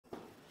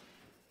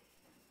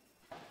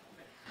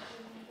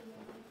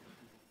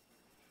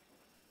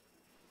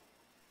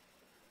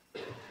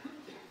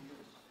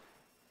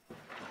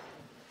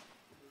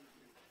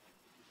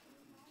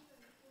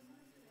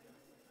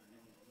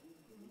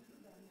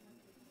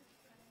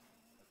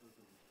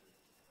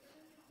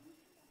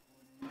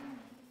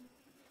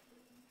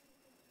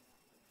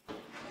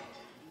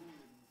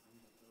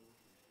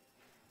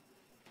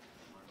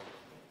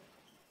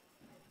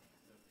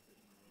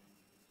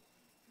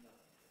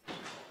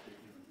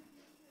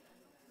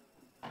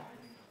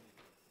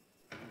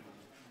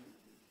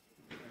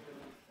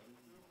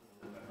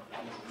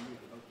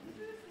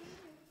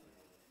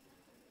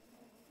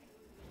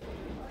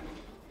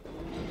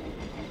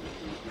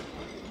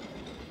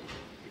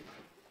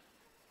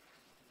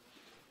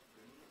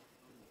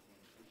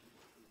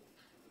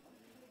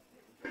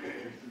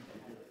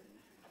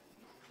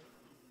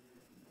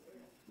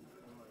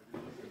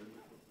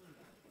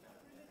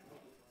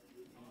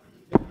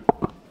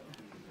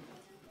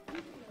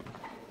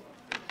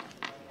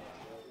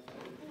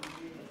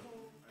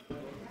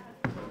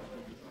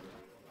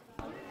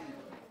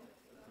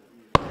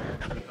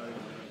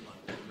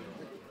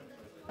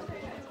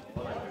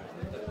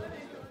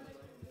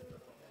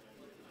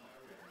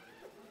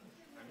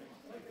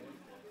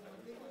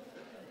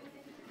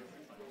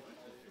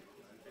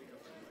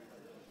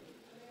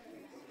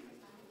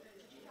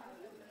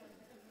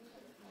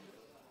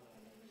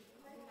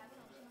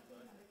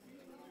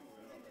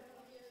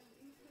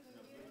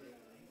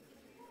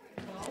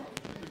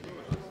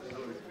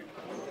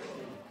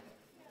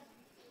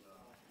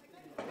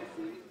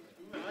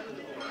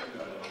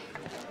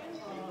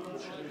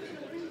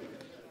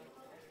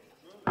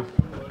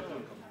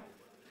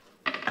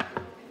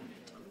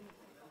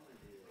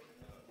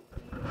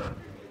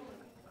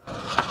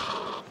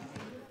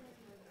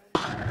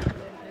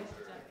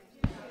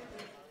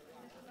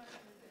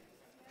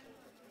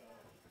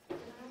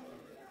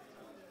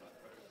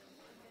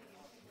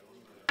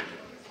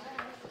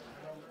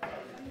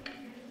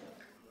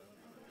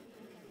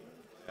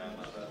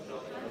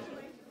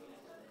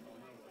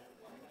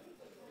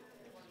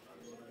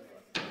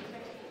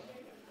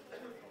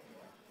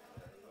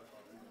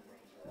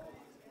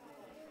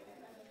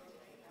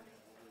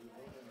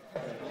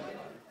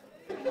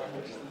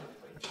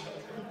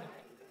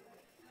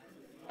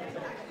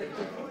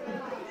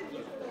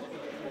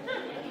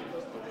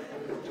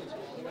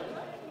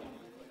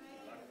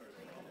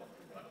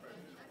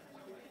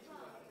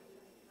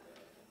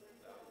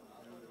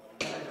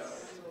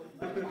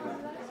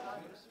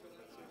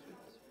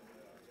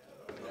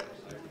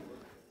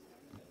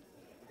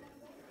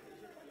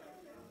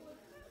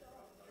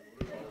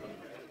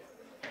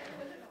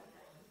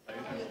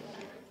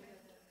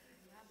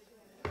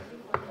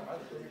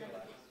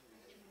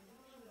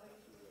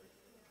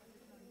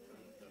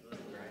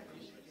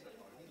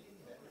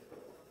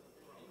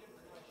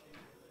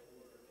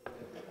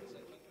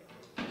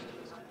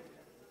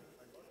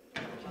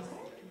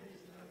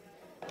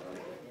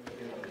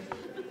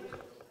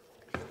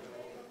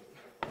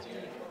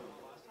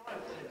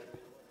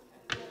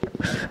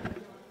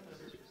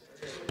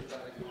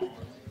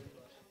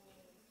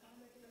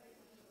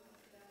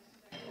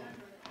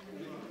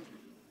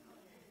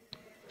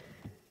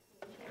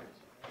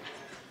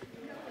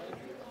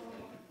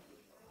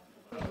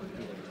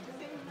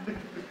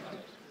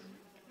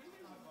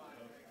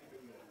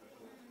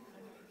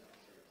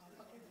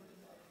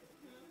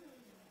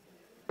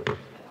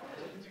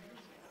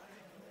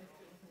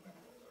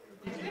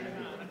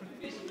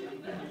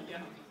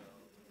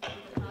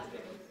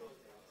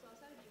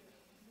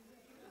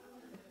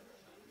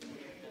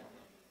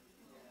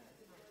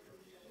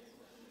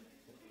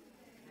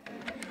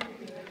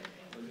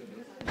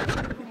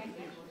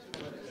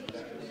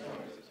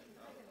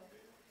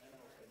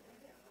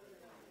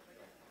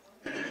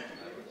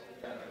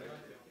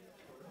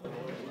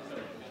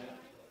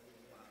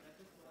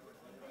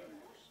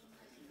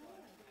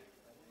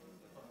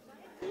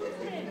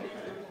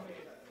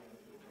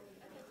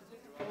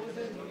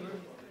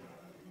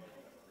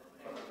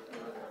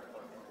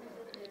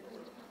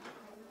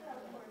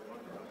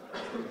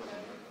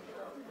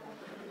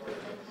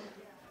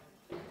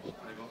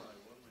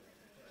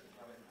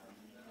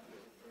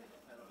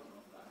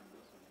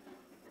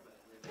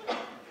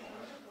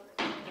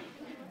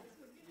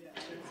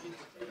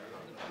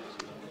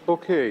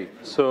Okay,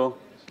 so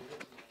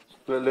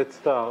let's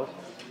start.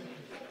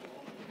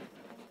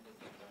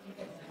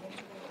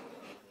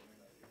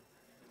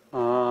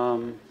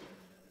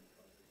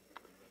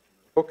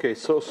 Okay,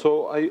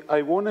 so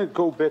I want to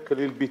go back a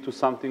little bit to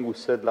something we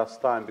said last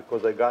time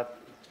because I got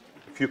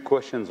a few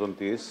questions on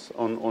this,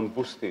 on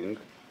boosting,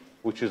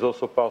 which is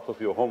also part of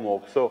your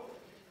homework. So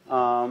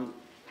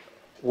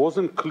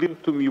wasn't clear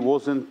to me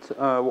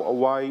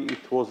why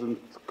it wasn't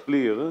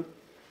clear.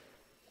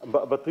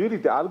 But really,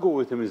 the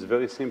algorithm is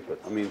very simple.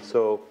 I mean,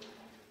 so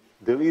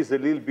there is a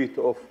little bit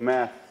of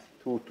math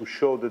to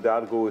show that the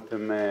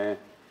algorithm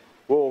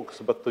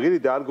works, but really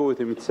the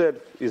algorithm itself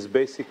is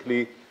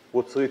basically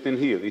what's written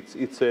here.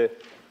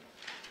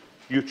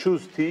 You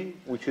choose t,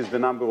 which is the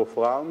number of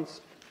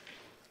rounds.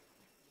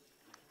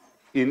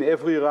 In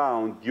every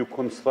round, you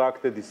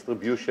construct a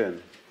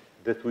distribution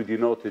that we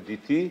denote a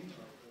dt.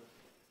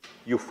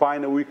 You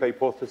find a weak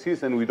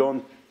hypothesis, and we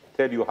don't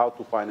tell you how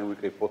to find a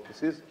weak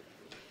hypothesis.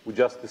 We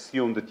just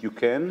assume that you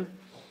can.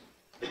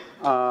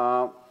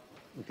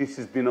 This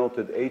is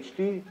denoted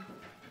ht.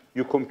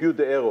 You compute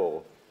the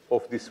error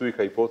of this weak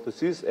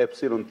hypothesis,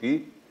 epsilon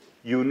t.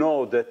 You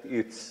know that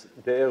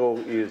the error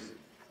is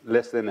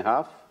less than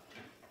half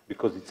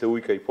because it's a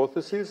weak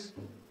hypothesis.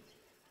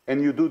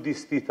 And you do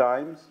this t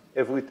times.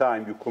 Every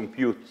time you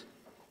compute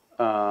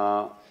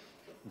the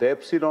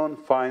epsilon,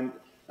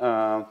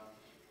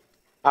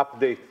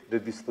 update the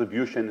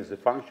distribution as a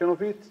function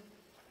of it,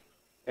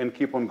 and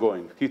keep on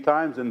going t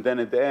times, and then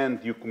at the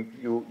end you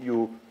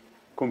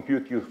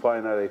compute your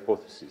final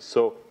hypothesis.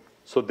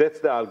 So that's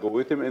the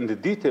algorithm, and the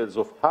details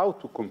of how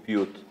to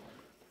compute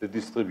the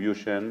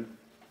distribution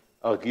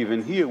are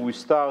given here. We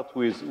start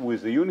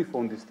with a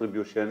uniform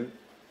distribution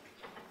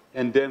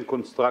and then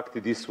construct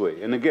it this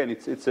way. And again,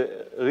 it's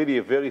really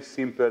a very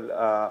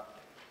simple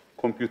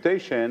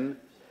computation.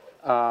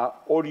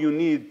 All you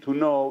need to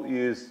know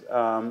is,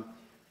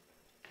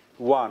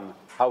 one,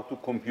 how to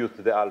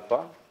compute the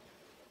alpha,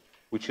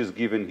 which is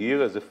given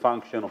here as a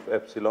function of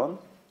epsilon,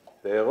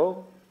 the error,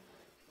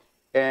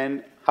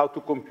 and how to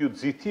compute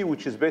zt,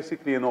 which is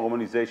basically a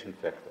normalization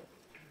factor.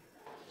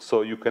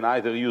 So you can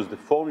either use the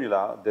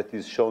formula that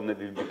is shown a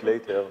little bit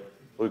later,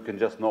 or you can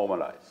just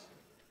normalize.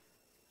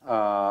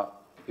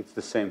 It's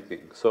the same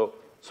thing. So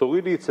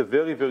really, it's a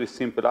very, very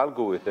simple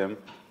algorithm,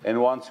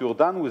 and once you're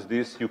done with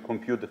this, you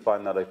compute the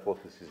final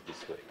hypothesis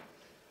this way.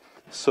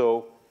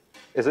 So,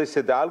 as I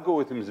said, the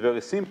algorithm is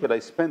very simple. I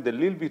spent a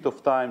little bit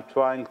of time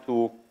trying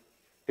to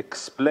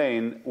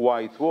explain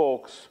why it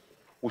works,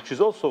 which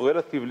is also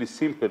relatively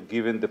simple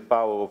given the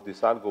power of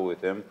this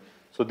algorithm.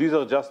 So these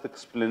are just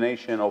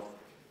explanation of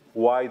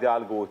why the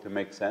algorithm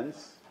makes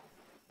sense.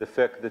 The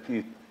fact that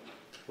it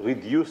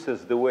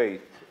reduces the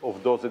weight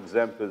of those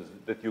examples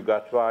that you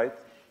got right,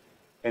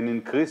 and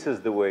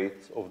increases the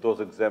weight of those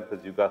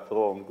examples you got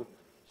wrong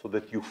so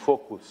that you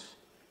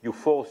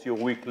force your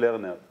weak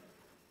learner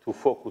to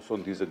focus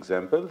on these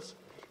examples.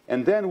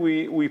 And then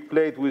we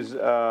played with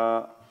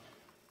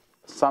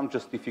some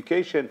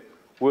justification,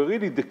 where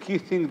really the key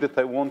thing that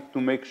I want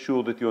to make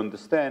sure that you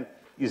understand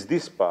is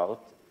this part,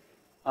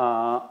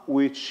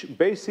 which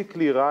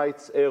basically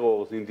writes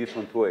errors in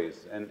different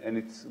ways. And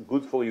it's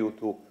good for you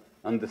to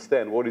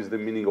understand what is the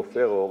meaning of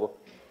error.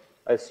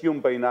 I assume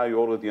by now you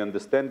already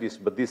understand this,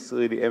 but this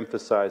really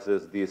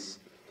emphasizes this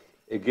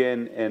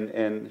again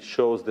and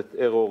shows that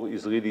error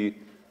is really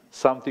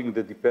something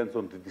that depends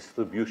on the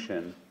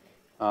distribution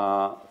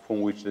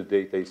from which the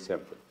data is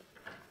sampled.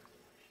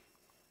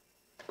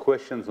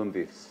 Questions on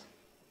this?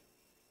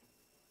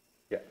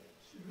 Yeah.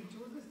 Should we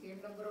choose the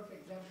same number of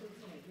examples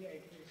in every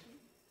iteration?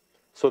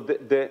 So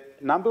the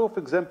number of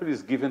examples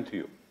is given to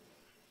you.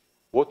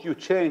 What you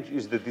change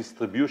is the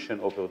distribution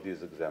over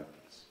these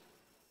examples.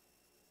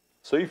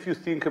 So if you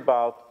think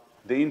about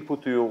the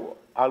input to your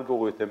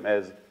algorithm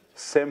as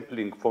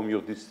sampling from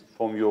your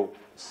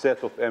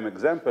set of M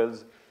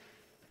examples,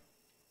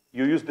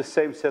 you use the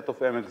same set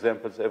of M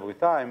examples every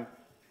time,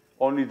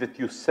 only that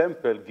you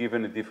sample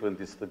given a different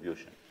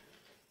distribution.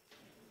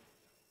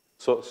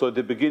 So at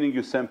the beginning,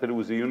 you sample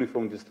with a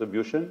uniform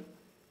distribution,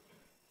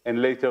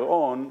 and later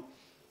on,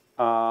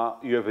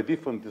 you have a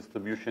different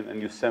distribution,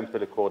 and you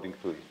sample according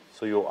to it.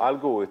 So your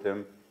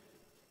algorithm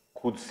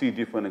could see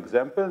different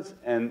examples,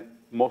 and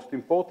most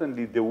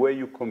importantly, the way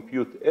you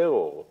compute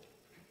error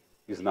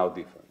is now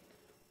different.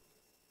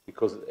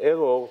 Because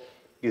error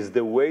is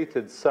the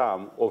weighted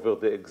sum over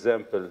the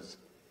examples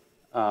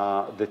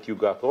that you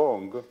got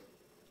wrong,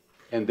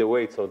 and the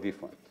weights are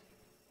different.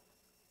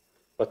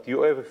 But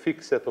you have a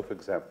fixed set of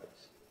examples.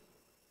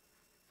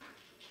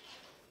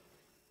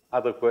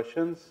 Other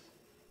questions?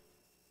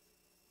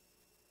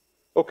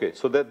 Okay,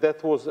 so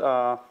that was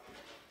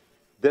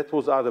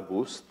other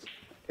boost,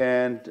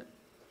 and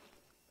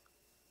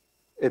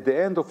at the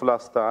end of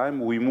last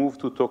time we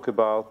moved to talk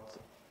about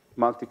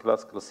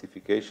multi-class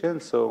classification.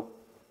 So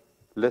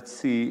let's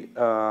see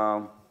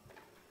where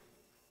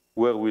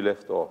we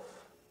left off.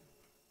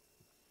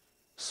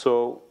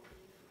 So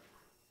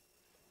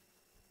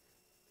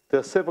there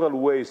are several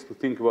ways to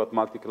think about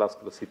multi-class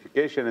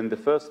classification, and the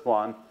first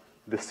one,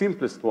 the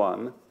simplest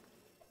one,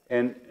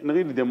 and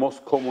really the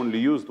most commonly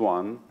used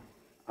one,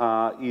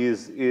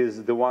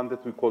 is the one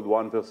that we call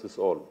one versus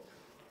all,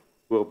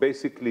 where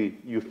basically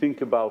you think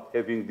about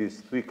having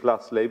these three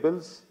class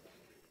labels,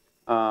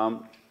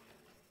 and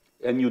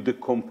you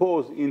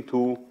decompose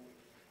into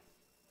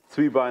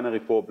three binary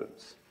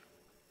problems: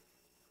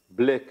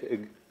 black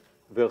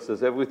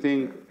versus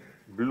everything,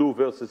 blue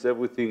versus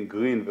everything,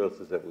 green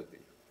versus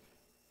everything.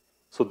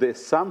 So the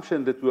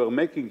assumption that we are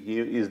making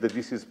here is that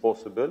this is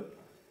possible,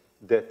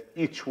 that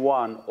each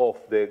one of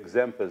the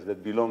examples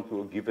that belong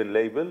to a given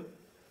label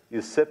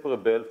is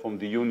separable from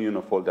the union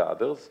of all the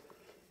others.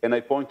 And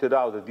I pointed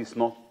out that this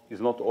is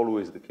not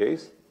always the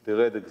case. The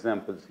red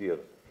examples here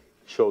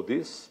show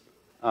this.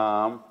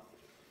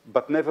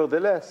 But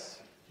nevertheless,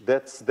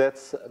 that's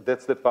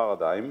the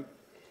paradigm.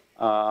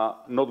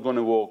 Not going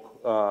to work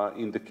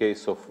in the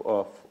case of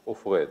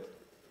red.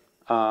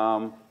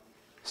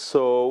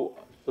 So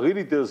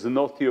really, there's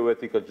no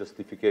theoretical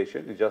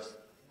justification. It's just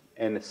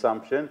an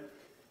assumption.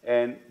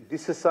 And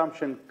this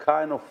assumption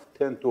kind of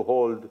tends to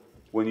hold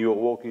when you're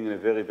working in a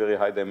very, very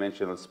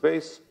high-dimensional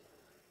space.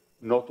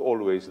 Not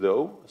always,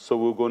 though. So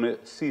we're going to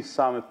see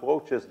some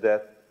approaches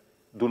that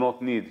do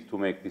not need to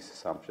make these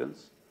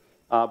assumptions.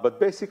 But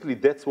basically,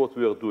 that's what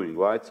we are doing,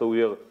 right? So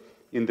we are,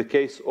 in the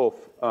case of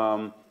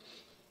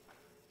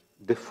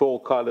the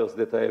four colors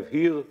that I have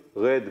here,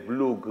 red,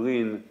 blue,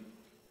 green,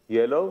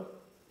 yellow,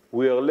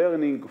 we are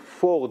learning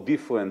four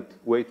different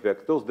weight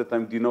vectors that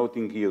I'm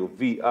denoting here: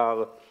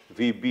 VR,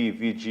 VB,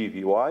 VG,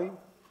 VY.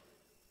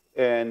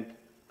 And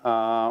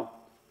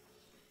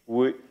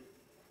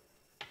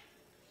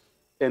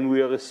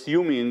we are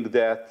assuming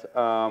that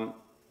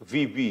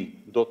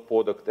VB dot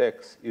product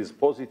X is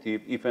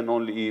positive if and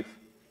only if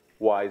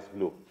Y is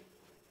blue.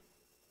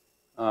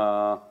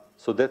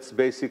 So that's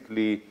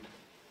basically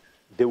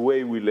the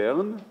way we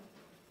learn.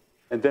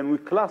 And then we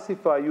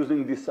classify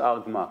using this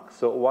argmax.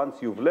 So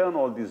once you've learned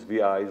all these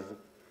VIs,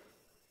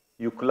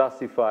 you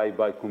classify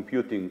by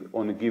computing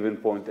on a given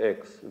point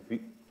X,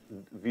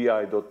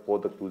 VI dot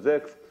product with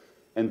X,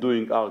 and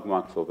doing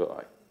argmax over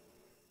I.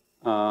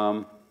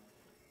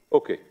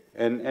 Okay,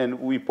 and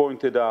we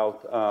pointed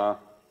out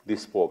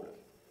this problem.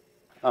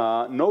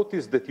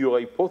 Notice that your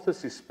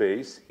hypothesis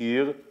space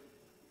here,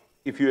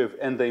 if you have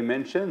n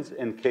dimensions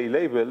and k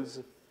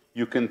labels,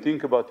 you can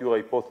think about your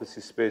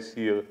hypothesis space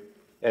here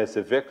as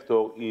a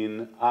vector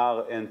in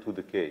Rn to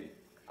the k,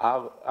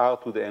 R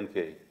to the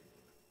nk,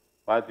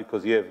 right?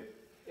 Because you have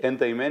n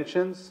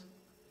dimensions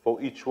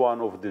for each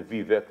one of the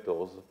v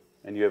vectors,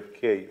 and you have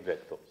k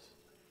vectors.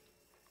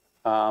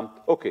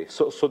 Okay,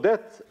 so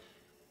that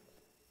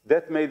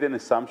made an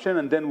assumption,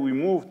 and then we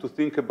moved to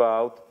think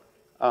about,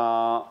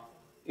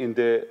 in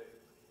the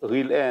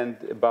real end,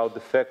 about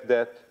the fact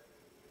that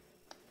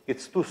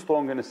it's too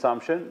strong an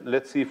assumption.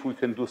 Let's see if we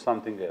can do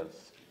something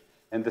else.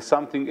 And the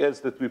something else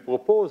that we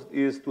proposed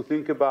is to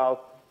think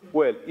about,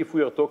 well, if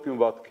we are talking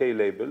about K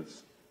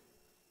labels,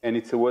 and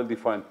it's a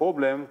well-defined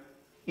problem,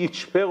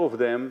 each pair of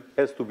them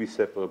has to be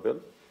separable.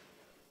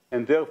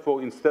 And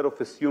therefore, instead of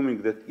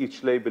assuming that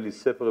each label is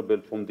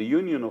separable from the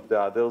union of the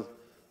others,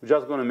 we're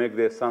just going to make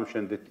the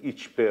assumption that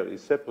each pair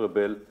is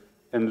separable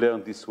and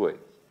learn this way.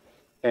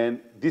 And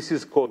this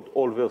is called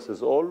all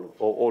versus all,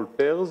 or all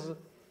pairs.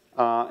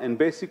 And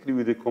basically,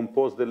 we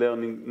decompose the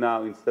learning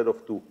now instead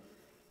of to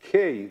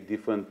K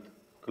different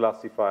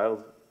classifiers,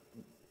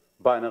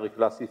 binary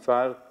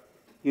classifier,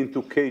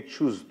 into K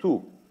choose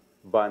 2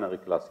 binary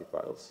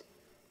classifiers.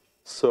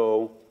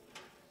 So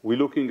we're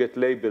looking at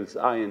labels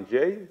I and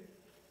J,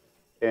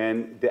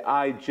 and the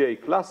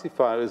IJ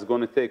classifier is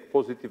going to take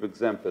positive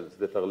examples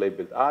that are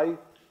labeled I,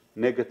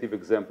 negative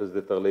examples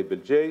that are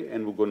labeled J,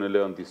 and we're going to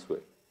learn this way.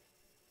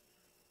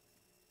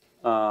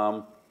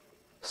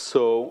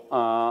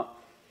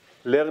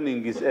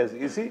 Learning is as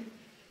easy,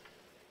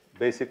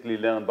 basically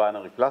learn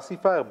binary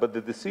classifier, but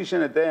the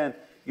decision at the end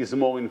is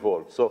more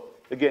involved. So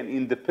again,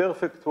 in the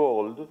perfect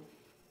world,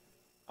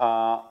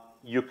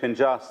 you can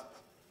just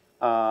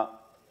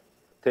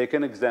take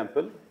an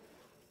example,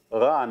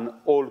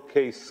 run all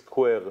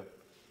K-square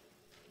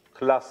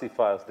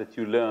classifiers that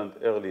you learned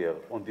earlier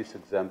on this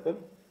example,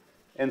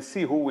 and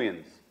see who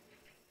wins.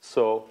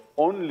 So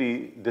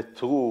only the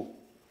true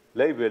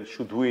label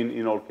should win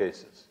in all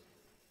cases,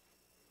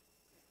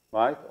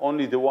 right?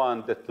 Only the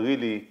one that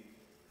really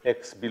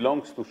X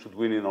belongs to should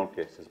win in all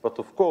cases. But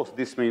of course,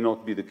 this may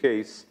not be the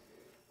case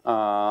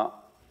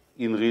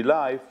in real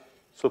life,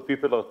 so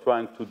people are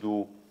trying to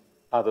do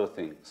other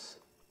things.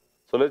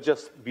 So let's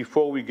just,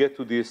 before we get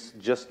to this,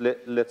 just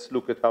let's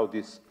look at how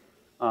this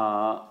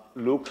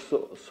looks.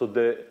 So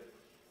the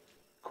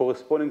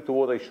corresponding to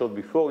what I showed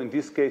before, in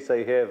this case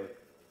I have,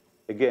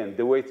 again,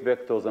 the weight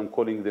vectors, I'm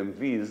calling them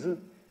V's,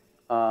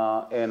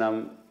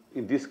 and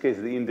in this case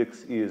the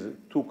index is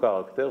 2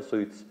 characters, so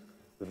it's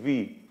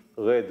V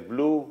red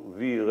blue,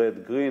 V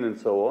red green, and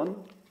so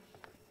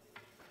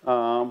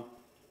on.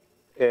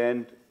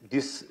 And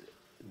this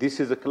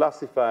is a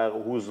classifier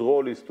whose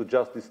role is to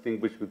just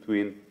distinguish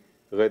between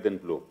red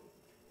and blue.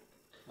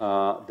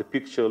 The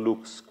picture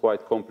looks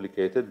quite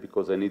complicated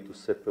because I need to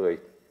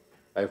separate.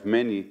 I have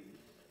many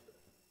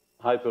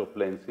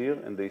hyperplanes here,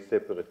 and they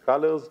separate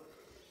colors.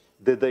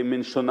 The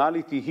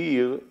dimensionality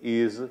here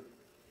is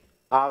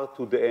R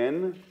to the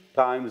n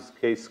times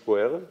K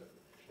squared,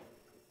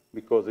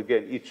 because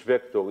again, each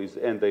vector is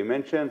n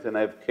dimensions, and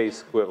I have K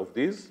squared of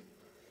these.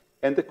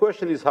 And the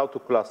question is how to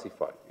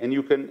classify. And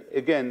you can,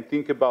 again,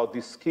 think about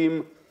this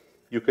scheme.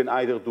 You can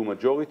either do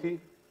majority,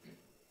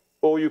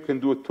 or you can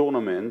do a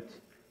tournament,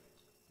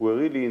 where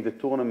really in the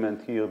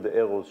tournament here, the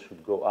arrows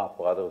should go up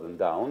rather than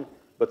down.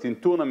 But in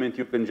tournament,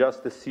 you can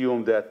just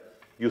assume that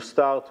you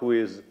start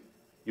with,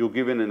 you're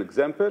given an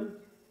example,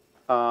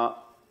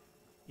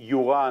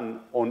 you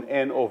run on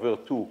n over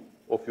 2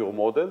 of your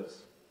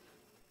models,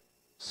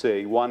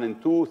 say 1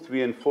 and 2,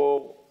 3 and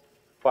 4,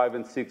 5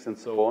 and 6, and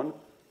so on.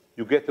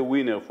 You get a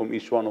winner from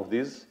each one of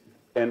these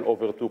n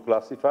over 2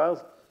 classifiers,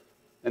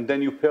 and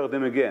then you pair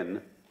them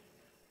again,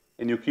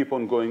 and you keep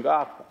on going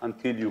up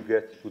until you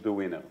get to the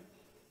winner.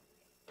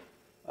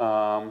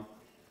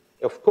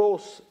 Of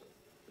course,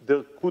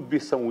 there could be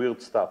some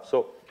weird stuff.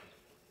 So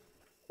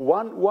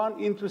one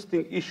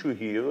interesting issue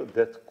here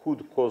that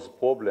could cause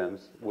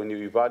problems when you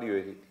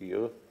evaluate it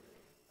here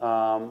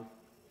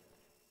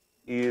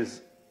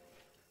is,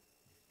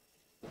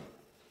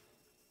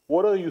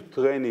 what are you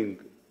training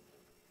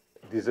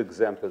these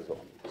examples on?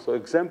 So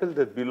example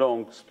that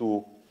belongs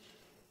to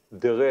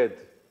the red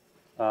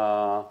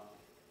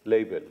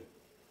label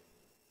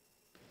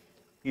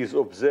is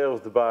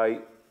observed by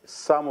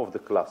some of the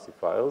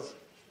classifiers,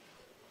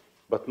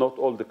 but not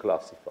all the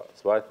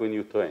classifiers, right, when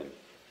you train.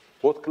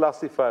 What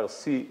classifiers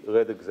see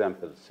red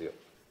examples here?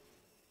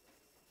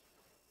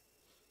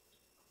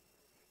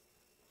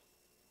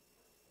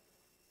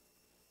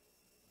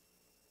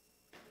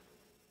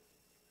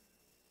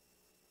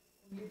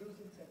 Only those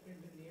that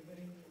separate the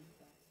neighboring.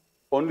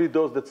 Only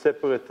those that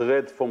separate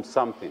red from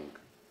something.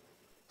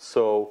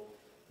 So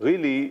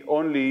really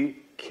only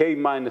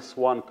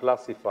K-1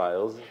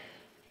 classifiers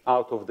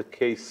out of the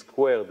K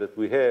squared that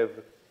we have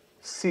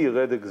see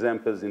red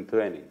examples in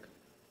training,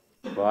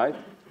 right?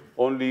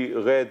 Only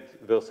red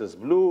versus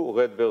blue,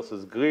 red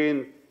versus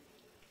green,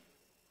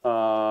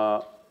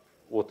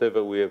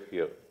 whatever we have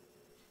here.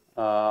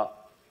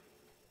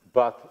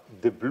 But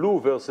the blue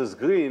versus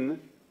green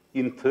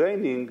in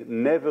training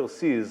never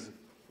sees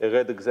a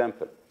red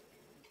example,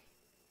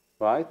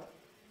 right?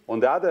 On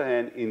the other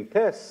hand, in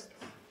test,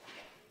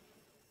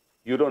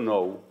 you don't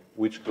know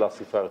which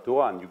classifier to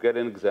run. You get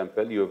an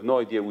example, you have no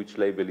idea which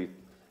label it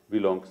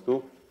belongs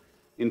to.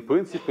 In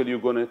principle, you're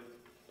going to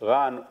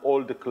run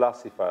all the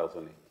classifiers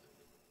on it.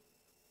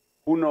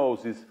 Who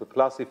knows if a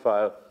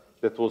classifier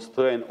that was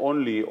trained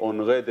only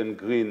on red and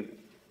green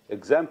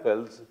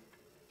examples,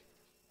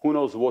 who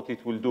knows what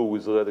it will do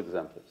with red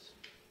examples?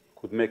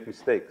 Could make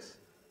mistakes,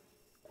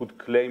 could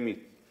claim it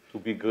to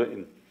be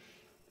green.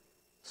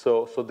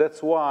 So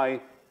that's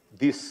why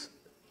this,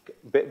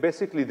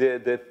 basically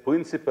the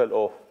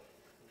principle of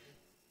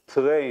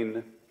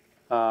train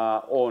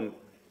on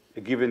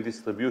a given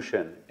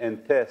distribution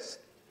and test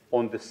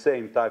on the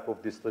same type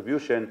of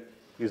distribution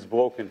is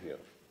broken here.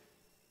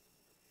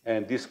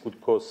 And this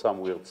could cause some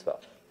weird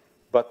stuff.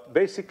 But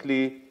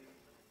basically,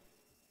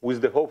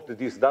 with the hope that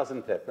this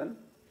doesn't happen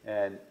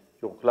and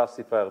your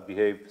classifier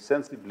behaves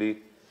sensibly,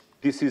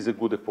 this is a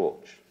good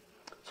approach.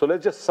 So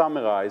let's just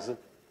summarize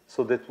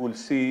so that we'll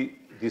see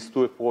these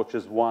two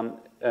approaches, one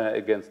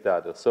against the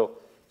other. So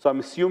I'm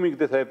assuming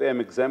that I have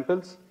M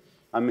examples.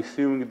 I'm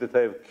assuming that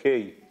I have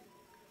K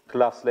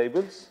class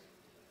labels.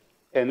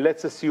 And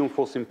let's assume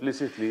for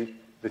simplicity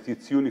that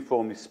it's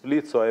uniformly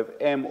split. So I have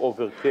M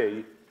over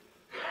K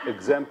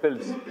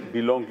examples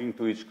belonging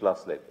to each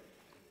class label.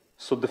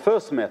 So the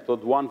first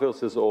method, one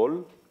versus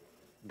all,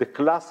 the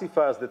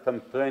classifiers that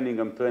I'm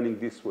training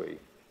this way.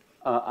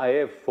 I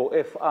have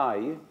for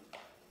Fi,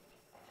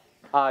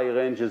 I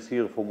ranges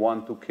here from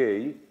 1 to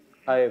K.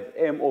 I have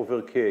M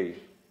over K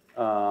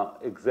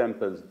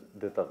examples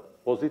that are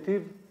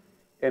positive,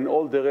 and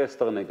all the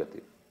rest are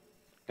negative.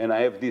 And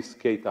I have this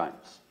K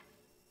times.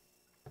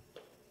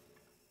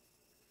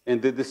 And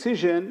the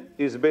decision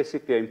is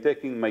basically I'm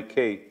taking my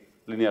K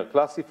linear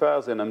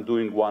classifiers and I'm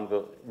doing one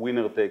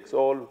winner takes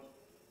all,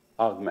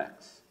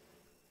 argmax.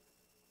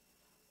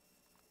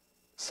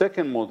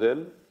 Second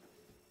model,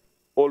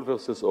 all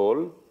versus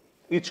all.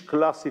 Each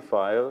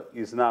classifier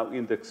is now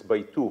indexed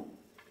by 2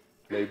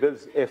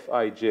 labels,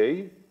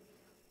 Fij,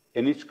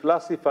 and each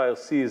classifier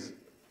sees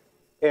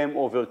M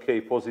over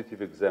K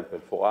positive example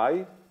for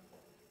I,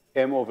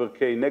 M over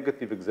K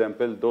negative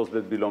example, those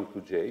that belong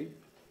to J.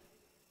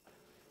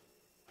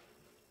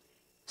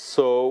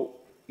 So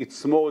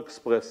it's more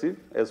expressive,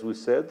 as we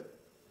said.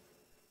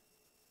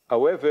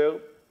 However,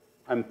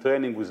 I'm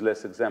training with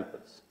less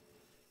examples.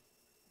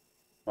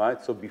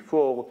 Right? So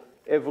before,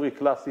 every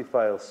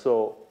classifier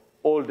saw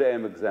all the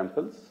M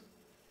examples.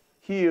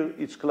 Here,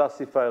 each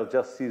classifier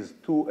just sees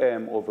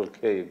 2M over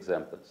K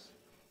examples.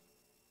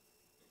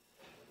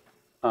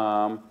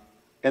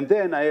 And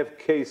then I have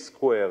K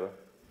square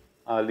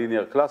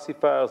linear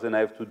classifiers, and I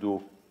have to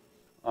do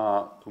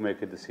to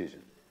make a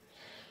decision.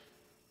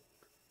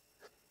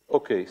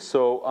 Okay,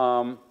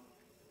 so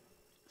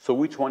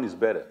which one is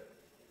better?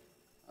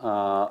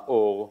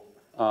 Or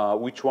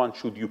which one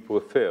should you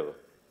prefer?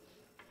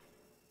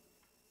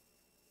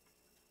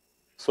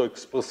 So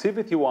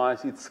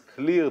expressivity-wise, it's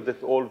clear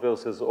that all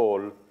versus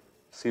all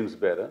seems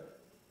better.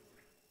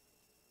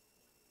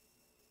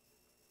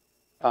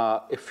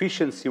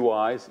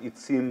 Efficiency-wise, it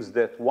seems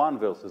that one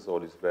versus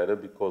all is better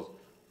because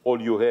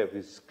all you have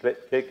is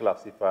K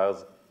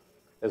classifiers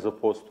as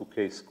opposed to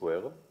K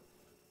square.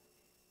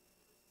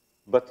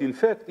 But in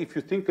fact, if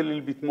you think a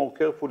little bit more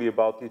carefully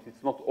about it,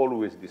 it's not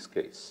always this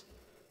case.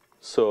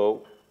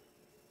 So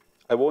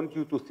I want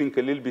you to think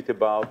a little bit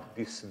about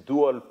this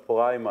dual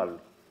primal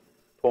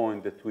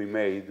point that we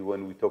made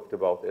when we talked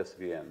about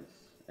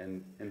SVMs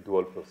and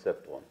dual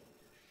perceptron,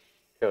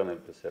 kernel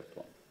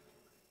perceptron.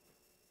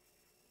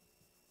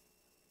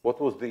 What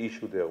was the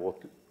issue there?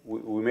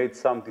 We made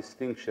some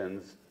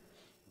distinctions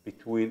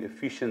between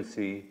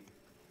efficiency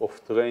of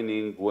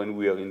training when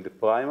we are in the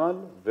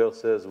primal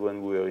versus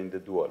when we are in the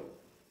dual.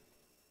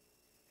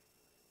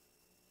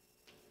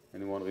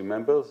 Anyone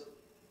remembers?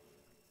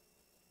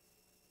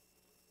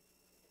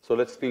 So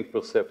let's think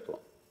perceptron.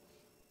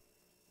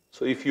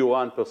 So if you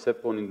run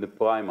perceptron in the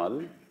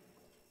primal,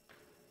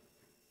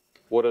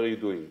 what are you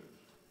doing?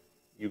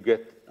 You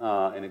get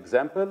an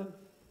example,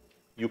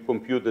 you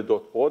compute the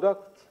dot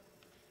product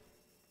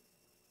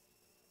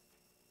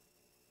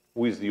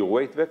with your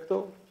weight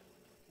vector,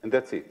 and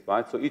that's it,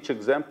 right? So each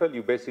example,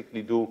 you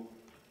basically do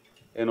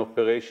an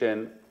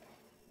operation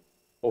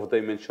of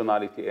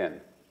dimensionality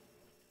n.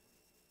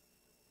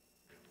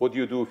 What do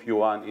you do if you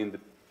run in the...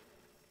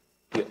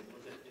 Yeah.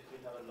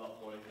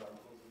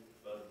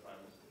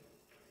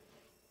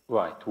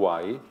 Right,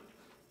 why? Because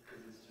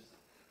it's just,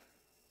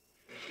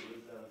 it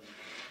was, I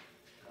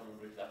can't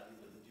remember exactly,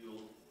 but the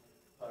dual,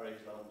 per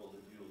example,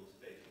 the dual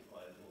space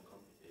requires more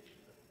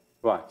computation.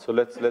 Right, so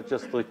let's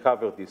just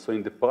recover this. So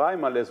in the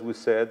primal, as we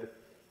said,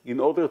 in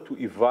order to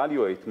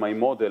evaluate my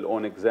model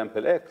on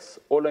example X,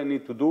 all I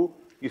need to do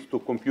is to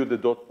compute the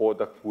dot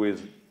product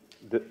with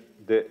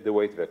the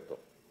weight vector.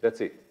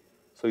 That's it.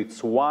 So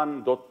it's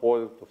one dot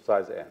product of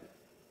size n.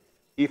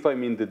 If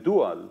I'm in the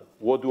dual,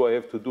 what do I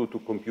have to do to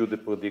compute the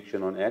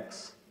prediction on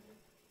X?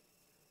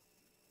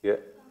 Yeah? We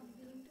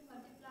need to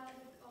multiply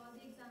with all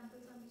the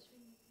examples on which we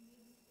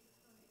made mistakes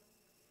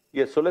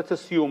earlier. Yeah, so let's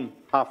assume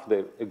half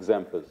the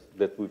examples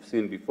that we've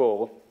seen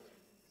before,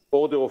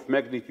 order of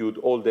magnitude,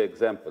 all the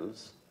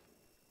examples,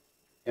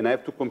 and I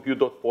have to compute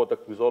dot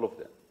product with all of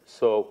them.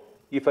 So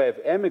if I have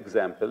M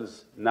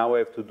examples, now I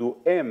have to do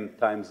M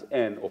times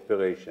N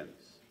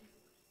operations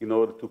in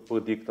order to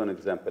predict on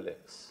example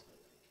X.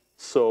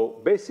 So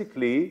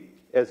basically,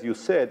 as you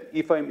said,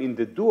 if I'm in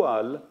the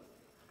dual,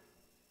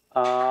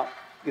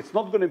 it's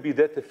not going to be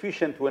that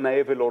efficient when I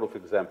have a lot of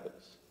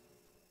examples.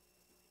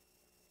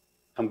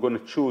 I'm going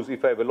to choose,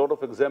 if I have a lot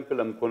of examples,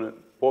 I'm going to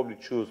probably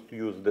choose to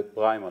use the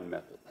primal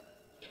method.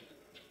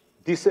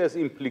 This has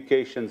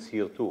implications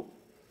here too.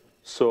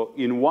 So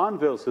in one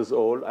versus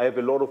all, I have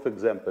a lot of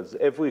examples.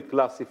 Every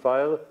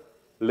classifier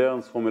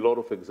learns from a lot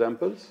of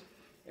examples,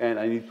 and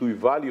I need to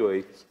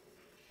evaluate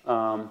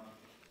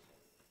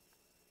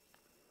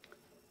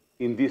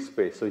in this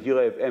space. So here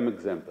I have m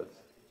examples.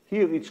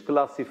 Here each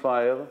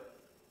classifier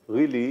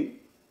really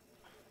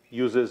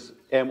uses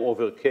m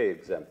over k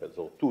examples,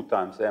 or 2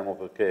 times m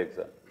over k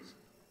examples.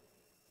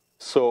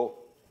 So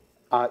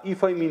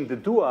if I'm in the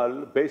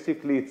dual,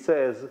 basically it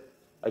says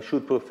I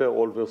should prefer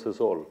all versus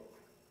all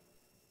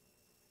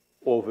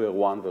over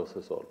one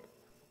versus all.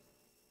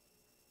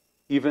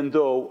 Even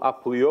though a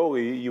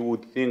priori you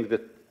would think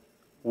that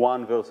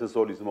one versus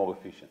all is more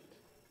efficient.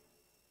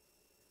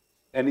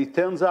 And it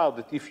turns out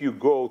that if you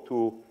go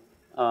to,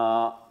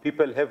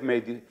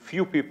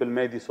 few people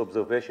made this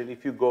observation.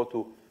 If you go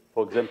to,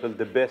 for example,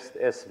 the best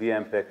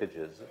SVM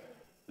packages,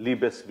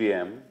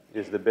 libsvm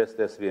is the best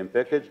SVM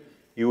package,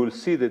 you will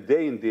see that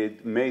they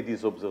indeed made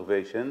these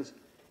observations,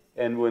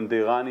 and when they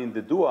run in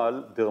the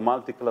dual, their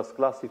multi-class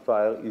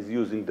classifier is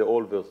using the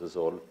all versus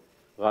all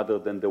rather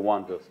than the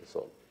one versus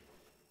all.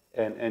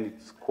 And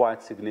it's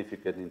quite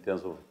significant in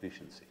terms of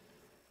efficiency.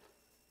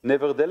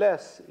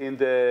 Nevertheless, in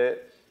the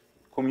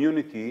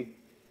community,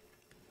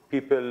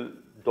 people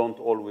don't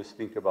always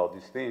think about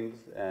these things,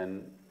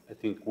 and I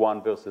think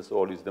one versus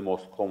all is the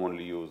most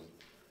commonly used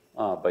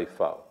by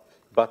far.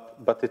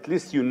 But at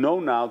least you know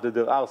now that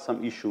there are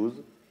some issues,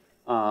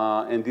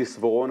 and this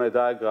Verona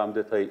diagram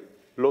that I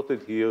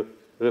plotted here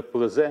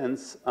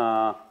represents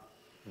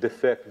the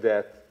fact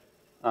that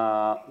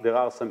there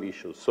are some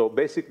issues. So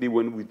basically,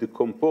 when we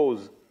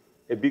decompose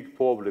a big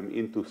problem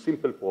into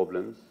simple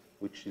problems,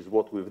 which is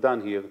what we've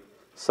done here,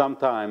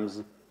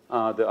 sometimes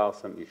there are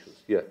some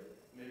issues. Yeah?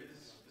 Maybe this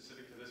is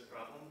specific to this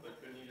problem, but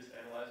couldn't you just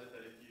analyze it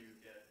that if you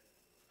get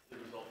the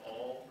result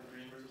all for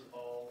green versus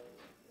all,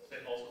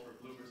 say also for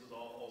blue versus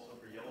all, also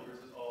for yellow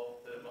versus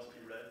all, that it must be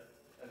red,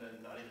 and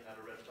then not even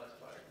have a red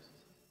classifier?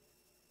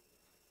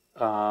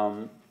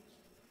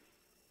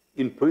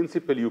 In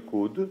principle, you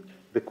could.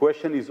 The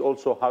question is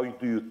also how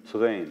do you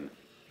train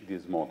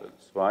these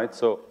models, right?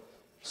 So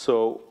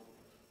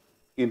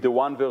in the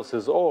one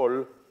versus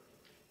all,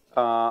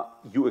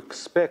 you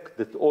expect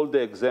that all the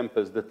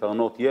examples that are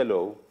not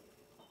yellow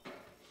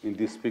in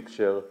this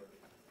picture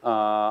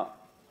are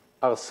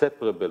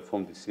separable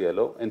from this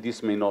yellow, and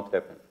this may not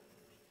happen.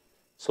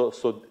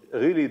 So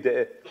really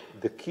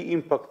the key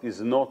impact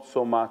is not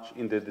so much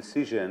in the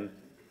decision,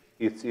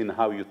 it's in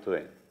how you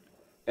train.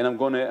 And I'm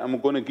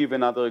gonna give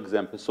another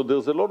example. So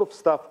there's a lot of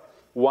stuff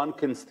one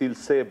can still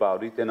say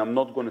about it, and I'm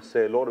not gonna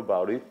say a lot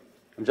about it.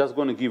 I'm just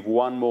gonna give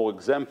one more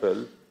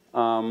example.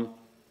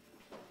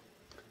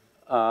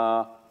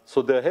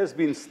 So there has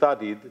been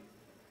studied,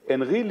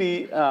 and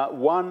really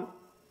one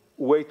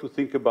way to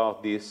think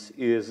about this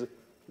is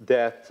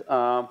that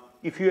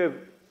if you have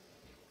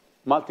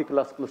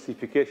multi-class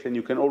classification,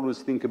 you can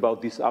always think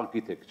about this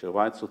architecture,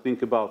 right? So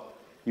think about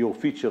your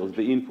features,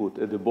 the input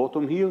at the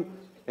bottom here,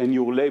 and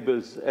your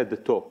labels at the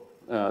top,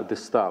 the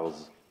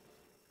stars.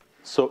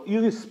 So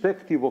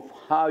irrespective of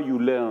how you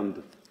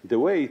learned the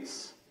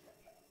weights,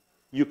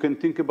 you can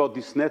think about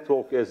this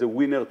network as a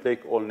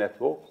winner-take-all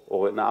network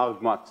or an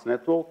argmax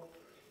network.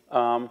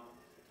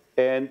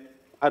 And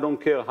I don't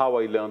care how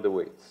I learn the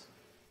weights.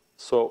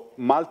 So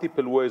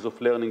multiple ways of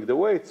learning the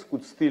weights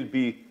could still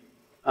be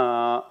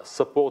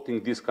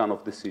supporting this kind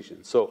of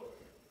decision. So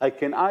I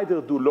can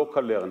either do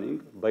local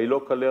learning. By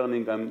local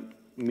learning, I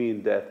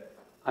mean that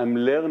I'm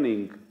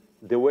learning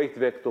the weight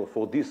vector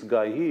for this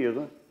guy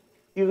here,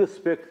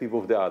 irrespective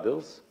of the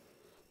others,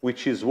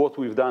 which is what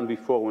we've done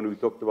before when we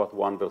talked about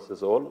one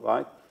versus all,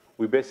 right?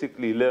 We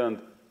basically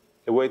learned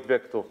a weight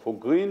vector for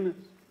green,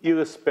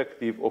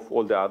 irrespective of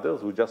all the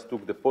others. We just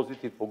took the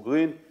positive for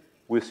green.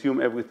 We assume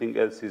everything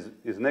else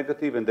is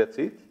negative, and that's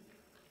it.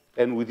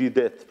 And we did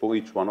that for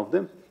each one of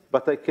them.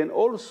 But I can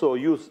also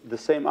use the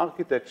same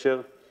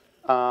architecture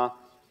to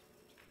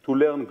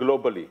learn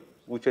globally,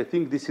 which I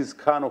think this is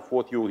kind of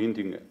what you're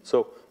hinting at.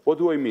 So what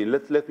do I mean?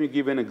 Let me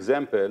give an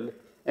example.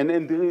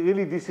 And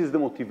really, this is the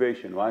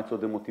motivation, right? So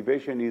the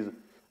motivation is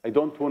I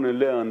don't want to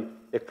learn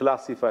a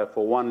classifier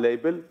for one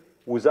label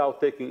without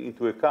taking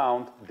into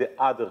account the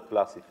other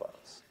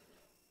classifiers.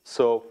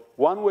 So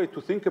one way to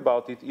think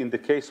about it in the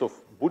case of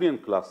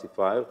Boolean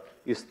classifier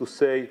is to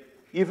say,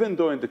 even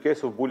though in the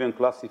case of Boolean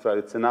classifier,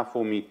 it's enough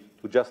for me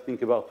to just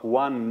think about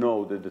one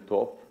node at the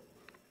top,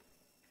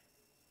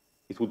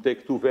 it will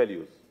take two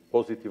values,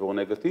 positive or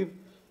negative.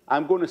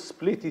 I'm going to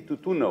split it to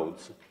two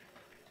nodes,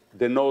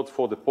 the node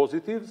for the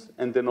positives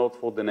and the node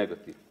for the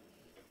negative.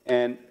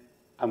 And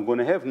I'm going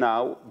to have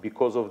now,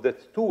 because of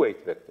that, two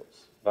weight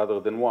vectors rather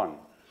than one,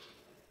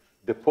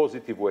 the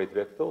positive weight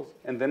vectors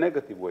and the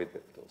negative weight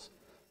vectors.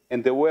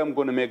 And the way I'm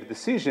going to make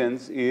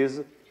decisions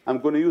is I'm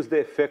going to use the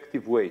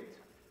effective weight,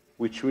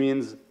 which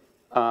means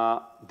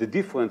the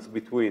difference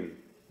between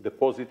the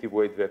positive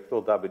weight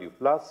vector, W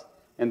plus,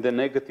 and the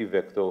negative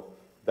vector,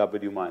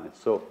 W minus.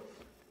 So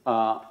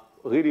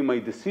really my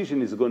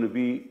decision is going to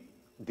be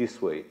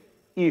this way.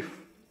 If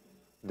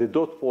the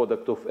dot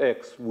product of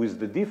x with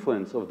the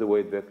difference of the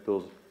weight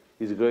vectors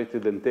is greater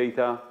than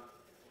theta,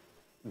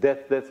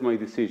 that's my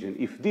decision.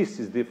 If this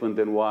is different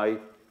than y,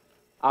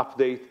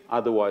 update,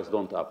 otherwise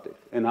don't update.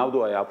 And how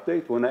do I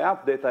update? When I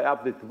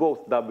update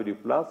both W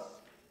plus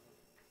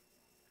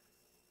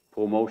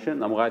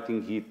promotion. I'm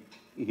writing it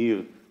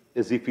here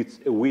as if it's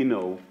a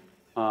winnow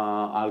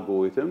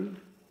algorithm,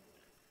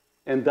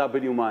 and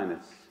W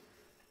minus,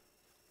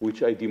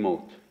 which I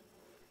demote.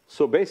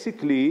 So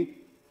basically,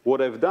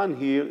 what I've done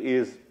here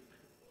is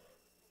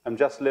I'm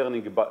just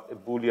learning about a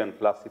Boolean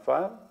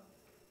classifier,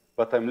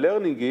 but I'm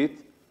learning it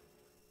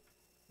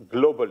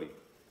globally.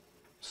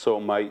 So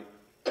my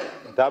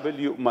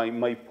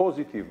my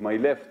positive, my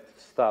left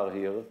star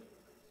here,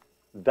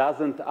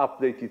 doesn't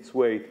update its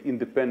weight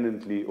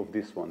independently of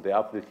this one. They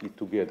update it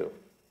together.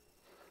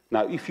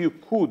 Now, if you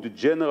could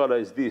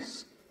generalize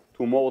this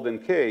to more than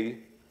k,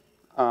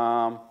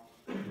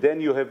 then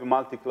you have a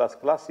multi-class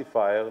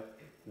classifier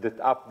that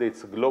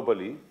updates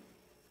globally.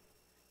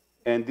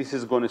 And this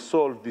is going to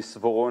solve this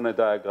Voronoi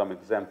diagram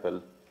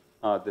example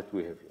that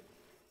we have here.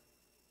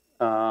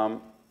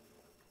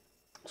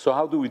 So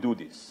how do we do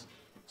this?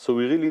 So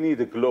we really need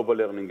a global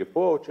learning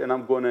approach, and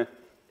I'm going to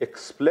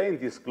explain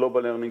this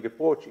global learning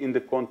approach in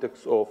the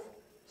context of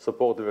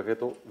support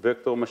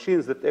vector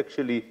machines that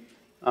actually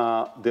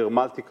their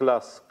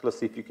multi-class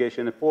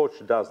classification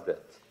approach does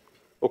that.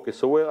 Okay,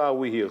 so where are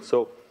we here?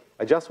 So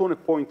I just want to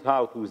point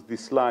out with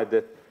this slide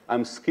that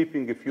I'm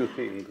skipping a few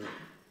things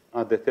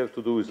that have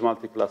to do with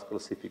multi-class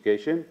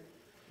classification.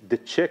 The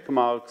check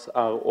marks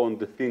are on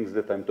the things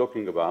that I'm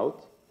talking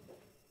about.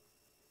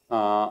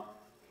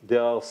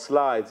 There are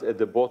slides at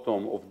the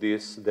bottom of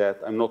this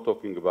that I'm not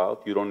talking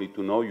about. You don't need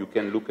to know. You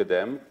can look at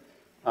them.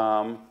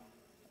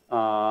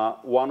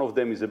 One of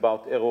them is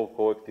about error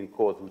correcting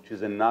codes, which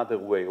is another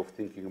way of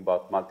thinking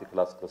about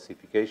multi-class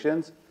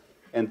classifications.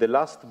 And the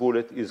last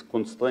bullet is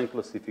constraint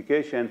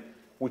classification,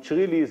 which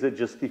really is a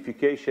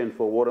justification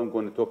for what I'm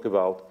going to talk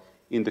about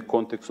in the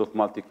context of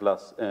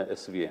multi-class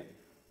SVM.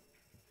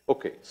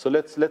 Okay, so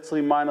let's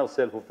remind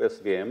ourselves of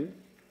SVM.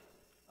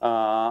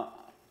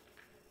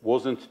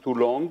 Wasn't too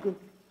long.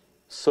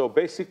 So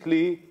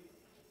basically,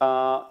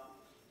 the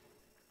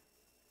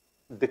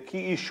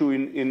key issue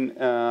in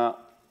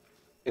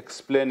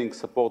explaining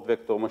support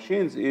vector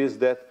machines is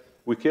that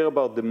we care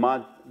about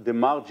the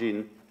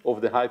margin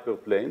of the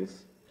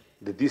hyperplanes,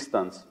 the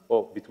distance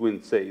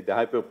between, say, the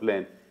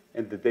hyperplane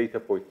and the data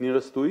point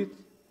nearest to it.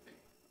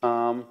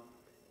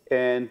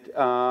 And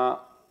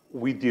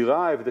we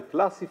derive the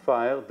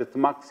classifier that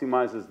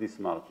maximizes this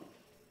margin.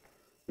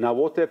 Now,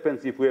 what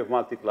happens if we have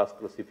multi-class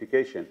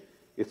classification?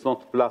 It's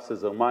not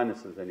pluses or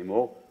minuses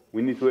anymore.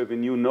 We need to have a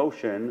new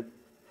notion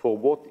for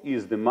what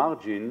is the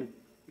margin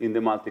in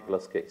the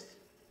multi-class case.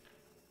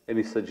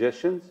 Any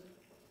suggestions?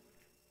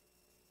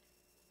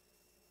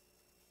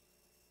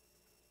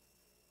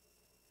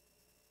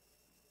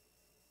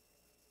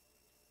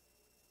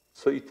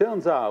 So it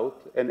turns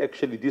out, and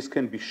actually this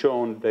can be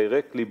shown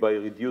directly by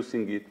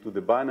reducing it to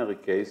the binary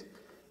case,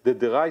 that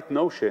the right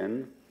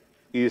notion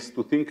is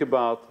to think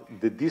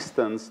about the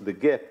distance, the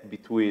gap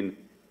between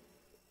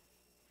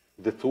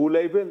the true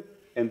label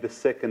and the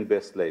second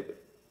best label,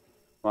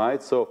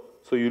 right? So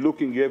you're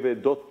looking, you have a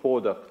dot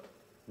product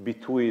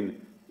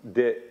between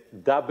the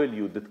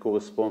W that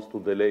corresponds to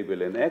the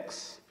label and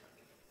X,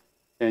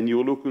 and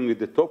you're looking at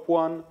the top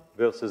one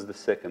versus the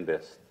second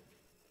best.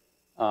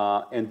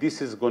 And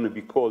this is going to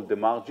be called the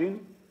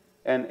margin,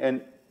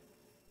 and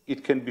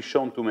it can be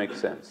shown to make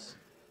sense.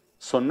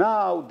 So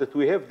now that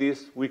we have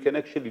this, we can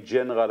actually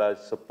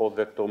generalize support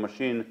vector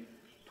machine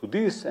to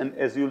this, and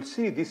as you'll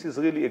see, this is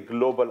really a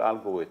global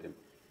algorithm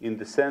in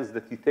the sense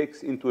that it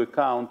takes into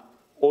account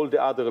all the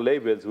other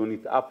labels when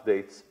it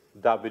updates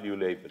W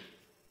label,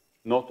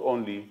 not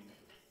only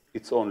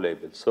its own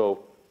label.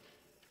 So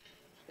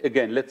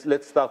again,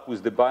 let's start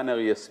with the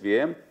binary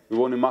SVM. We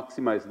want to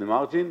maximize the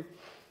margin,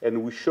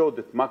 and we show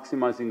that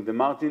maximizing the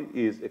margin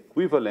is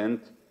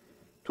equivalent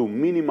to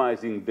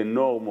minimizing the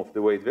norm of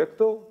the weight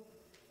vector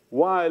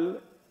while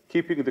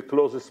keeping the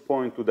closest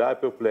point to the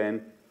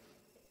hyperplane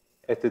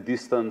at a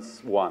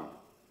distance 1.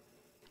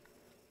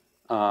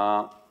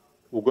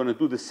 We're going to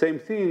do the same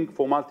thing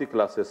for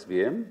multi-class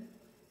SVM.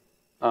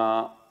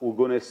 We're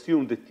going to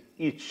assume that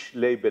each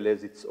label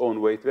has its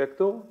own weight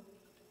vector.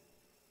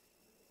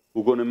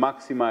 We're going to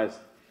maximize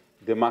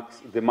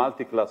the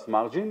multi-class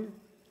margin.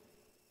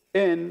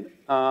 And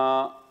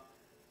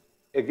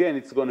again,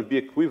 it's going to be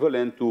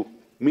equivalent to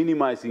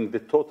minimizing the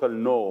total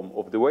norm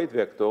of the weight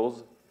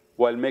vectors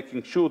while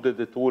making sure that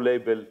the true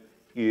label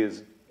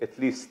is at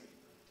least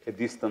a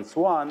distance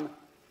 1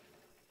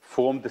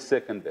 from the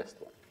second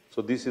best one.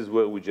 So this is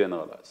where we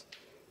generalize.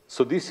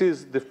 So this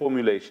is the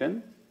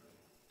formulation.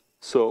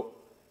 So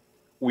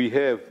we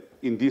have,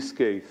 in this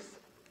case,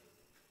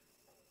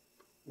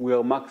 we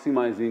are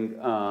minimizing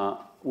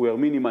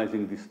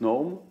this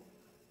norm,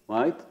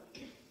 right?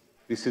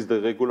 This is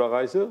the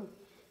regularizer.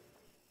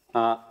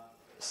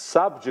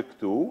 Subject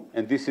to,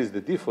 and this is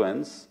the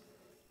difference,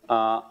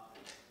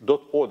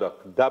 dot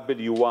product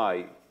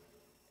wy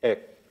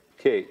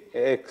k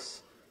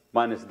x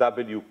minus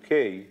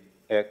wk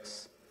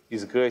x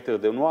is greater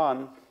than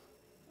 1,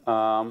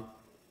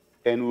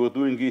 and we're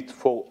doing it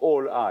for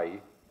all I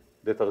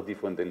that are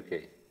different than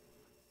k.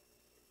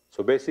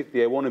 So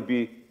basically, I want to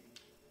be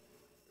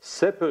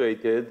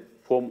separated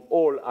from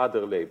all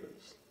other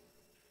labels.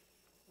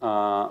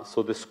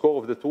 So the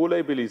score of the true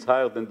label is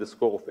higher than the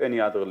score of any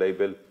other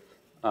label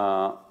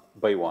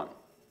by 1.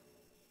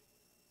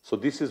 So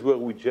this is where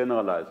we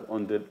generalize.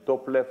 On the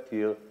top left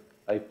here,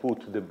 I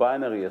put the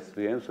binary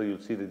SVM, so you'll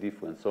see the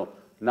difference. So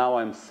now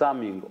I'm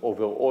summing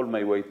over all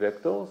my weight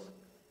vectors,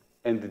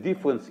 and the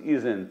difference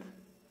isn't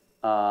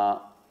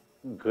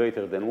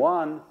greater than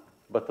 1,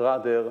 but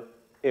rather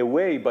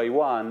away by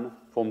 1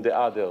 from the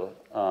other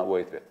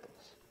weight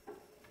vectors.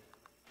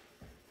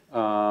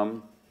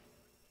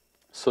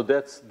 So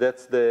that's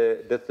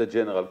the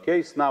general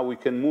case. Now we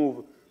can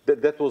move,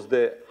 that was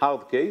the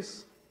hard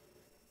case.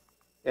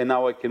 And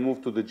now I can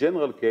move to the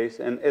general case.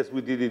 And as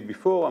we did it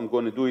before, I'm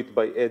going to do it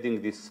by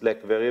adding this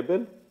slack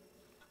variable,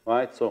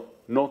 right? So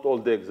not all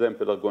the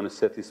examples are going to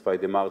satisfy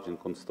the margin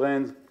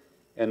constraints.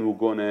 And we're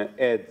going to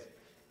add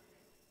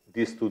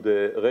this to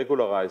the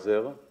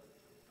regularizer.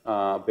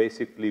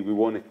 Basically, we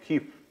want to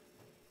keep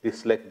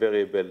this slack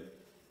variable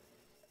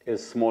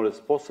as small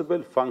as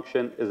possible,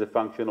 function as a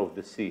function of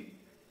the C,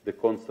 the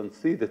constant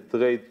C, the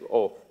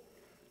trade-off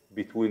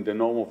between the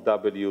norm of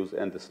W's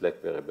and the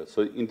slack variable.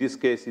 So in this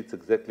case, it's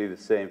exactly the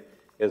same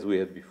as we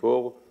had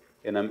before,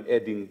 and I'm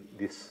adding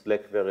this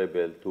slack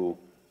variable to,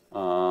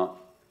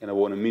 and I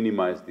want to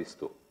minimize this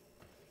too.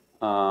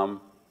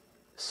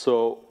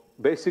 So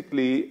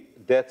basically,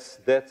 that's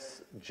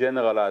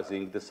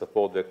generalizing the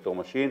support vector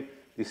machine.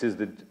 This is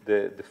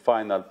the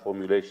final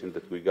formulation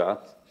that we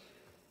got.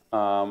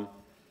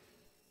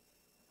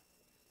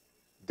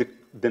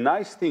 The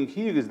nice thing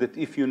here is that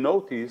if you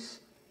notice,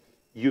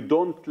 you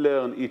don't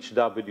learn each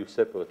W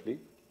separately.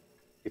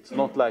 It's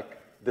not like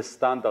the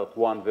standard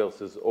one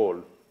versus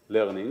all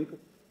learning,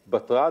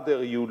 but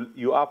rather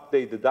you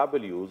update the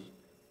W's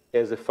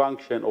as a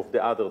function of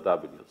the other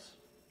W's.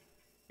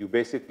 You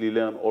basically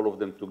learn all of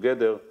them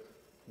together,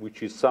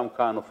 which is some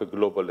kind of a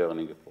global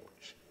learning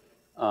approach.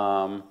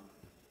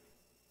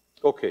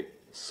 Okay,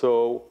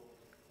 so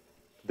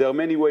there are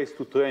many ways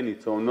to train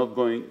it, so I'm not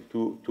going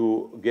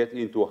to get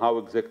into how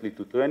exactly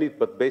to train it,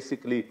 but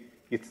basically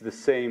it's the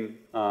same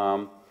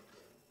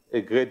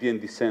a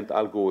gradient descent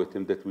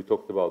algorithm that we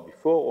talked about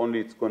before, only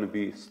it's going to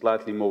be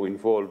slightly more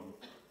involved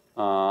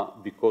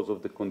because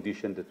of the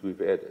condition that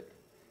we've added.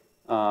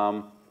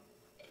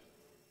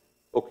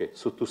 Okay,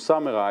 so to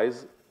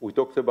summarize, we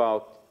talked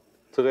about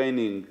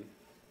training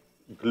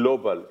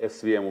global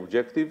SVM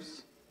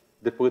objectives.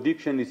 The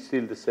prediction is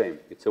still the same.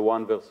 It's a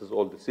one versus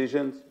all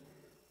decisions.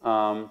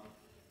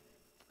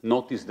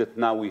 Notice that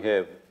now we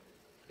have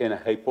in a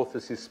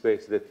hypothesis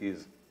space that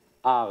is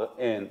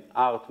Rn,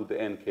 R to the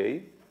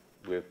nk.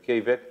 We have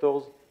k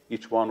vectors,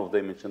 each one of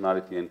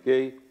dimensionality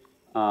nk.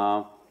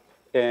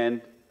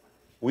 And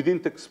we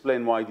didn't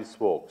explain why this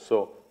works.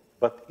 So,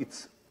 but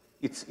it's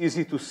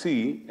easy to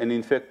see, and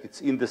in fact,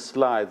 it's in the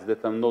slides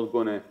that I'm not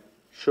going to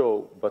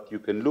show, but you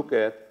can look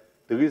at.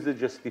 There is a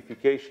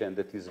justification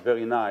that is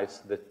very nice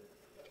that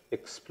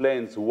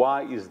explains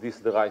why is this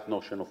the right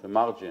notion of a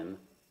margin,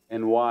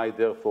 and why,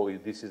 therefore,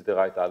 this is the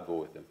right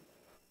algorithm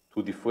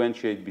to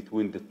differentiate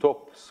between the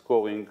top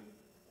scoring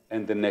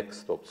and the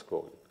next top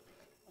scoring.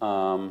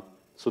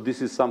 So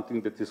this is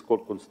something that is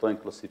called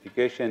constraint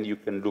classification. You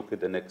can look at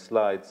the next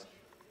slides,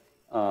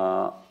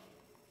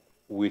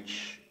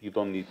 which you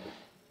don't need to.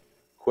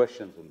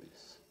 Questions on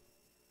this?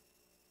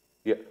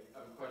 Yeah. I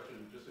have a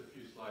question. Just a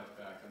few slides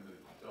back on the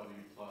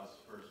W plus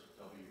versus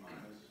W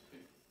minus. Can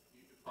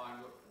you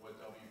define what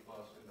W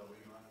plus and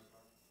W minus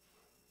are?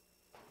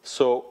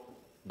 So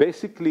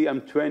basically,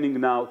 I'm training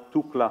now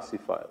two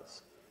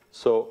classifiers.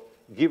 So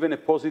given a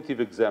positive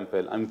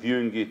example, I'm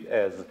viewing it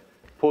as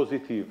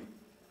positive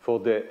for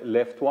the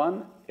left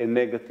one and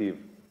negative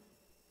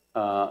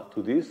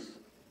to this.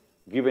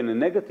 Given a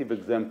negative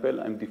example,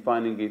 I'm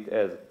defining it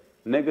as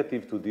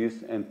negative to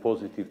this and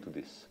positive to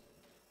this.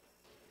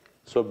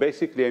 So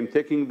basically, I'm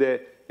taking the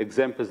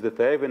examples that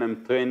I have and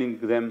I'm training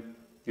them.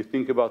 You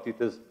think about it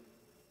as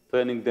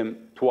training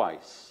them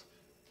twice,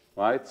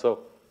 right? So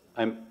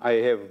I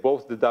have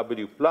both the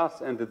W plus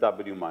and the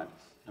W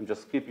minus. I'm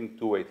just keeping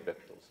two weight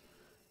vectors.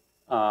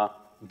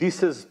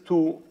 This has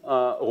two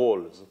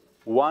roles.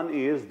 One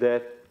is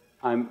that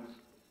I'm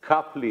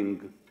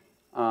coupling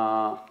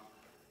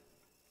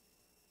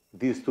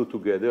these two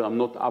together. I'm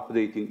not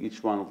updating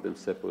each one of them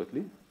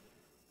separately.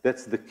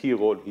 That's the key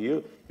role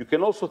here. You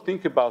can also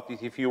think about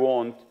it if you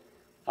want,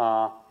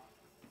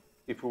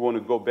 if we want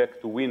to go back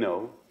to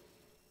Winnow.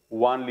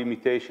 One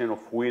limitation of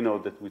Winnow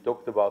that we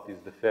talked about is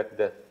the fact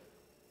that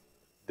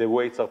the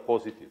weights are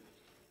positive.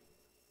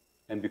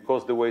 And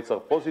because the weights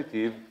are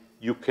positive,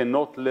 you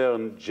cannot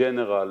learn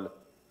general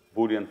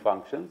Boolean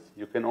functions.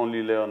 You can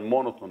only learn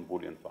monotone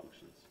Boolean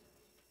functions.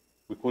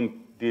 We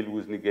couldn't deal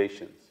with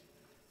negations.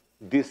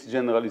 This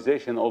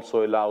generalization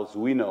also allows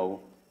Winnow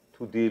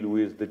to deal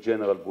with the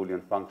general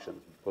Boolean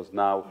functions, because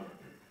now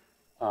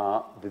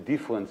the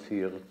difference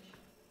here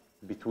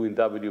between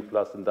W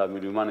plus and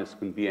W minus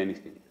can be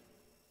anything.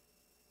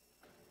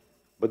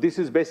 But this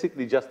is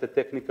basically just a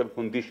technical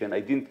condition.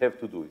 I didn't have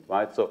to do it,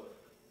 right? So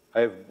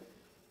I have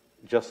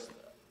just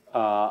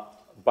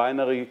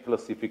binary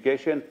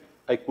classification.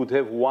 I could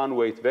have one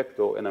weight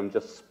vector, and I'm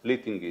just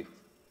splitting it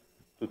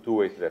to two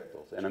weight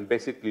vectors. And I'm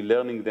basically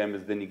learning them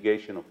as the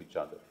negation of each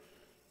other.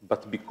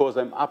 But because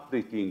I'm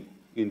updating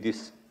in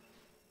this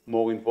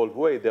more involved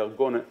way, they're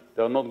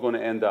not going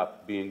to end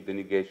up being the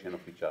negation of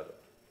each other.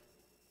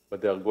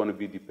 But they're going to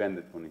be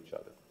dependent on each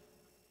other.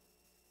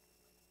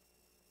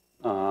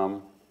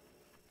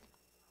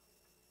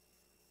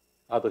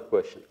 Other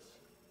questions?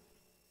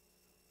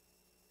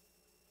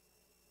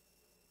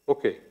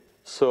 Okay,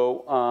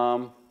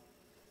 so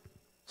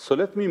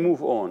let me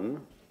move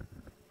on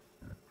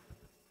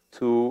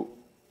to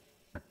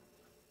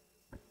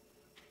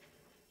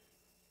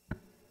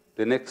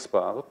the next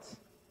part,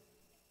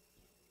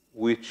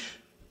 which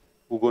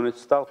we're going to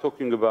start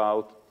talking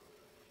about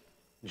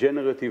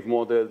generative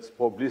models,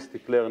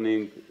 probabilistic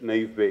learning,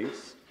 naive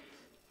Bayes.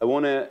 I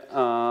want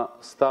to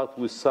start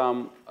with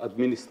some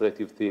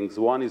administrative things.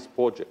 One is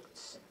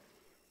projects.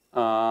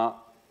 I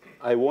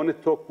want to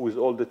talk with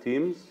all the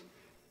teams.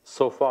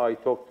 So far, I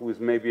talked with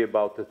maybe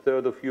about a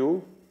third of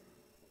you.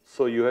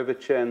 So you have a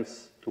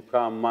chance to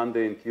come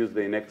Monday and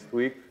Tuesday next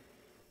week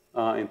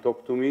and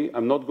talk to me.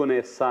 I'm not going to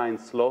assign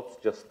slots.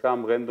 Just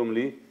come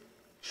randomly,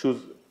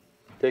 choose,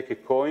 take a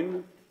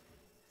coin,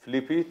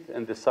 flip it,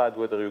 and decide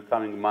whether you're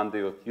coming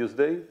Monday or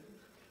Tuesday.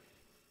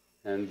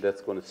 And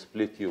that's going to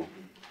split you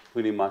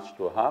pretty much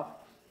to a half.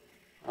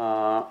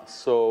 All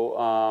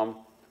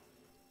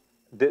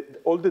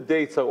the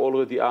dates are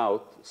already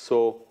out.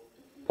 So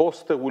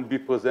poster will be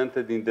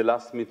presented in the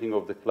last meeting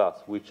of the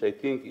class, which I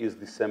think is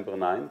December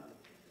 9th.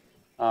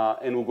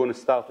 And we're going to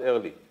start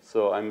early.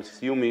 So I'm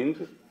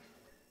assuming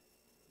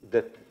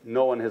that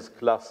no one has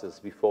classes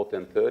before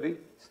 10:30.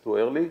 It's too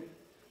early.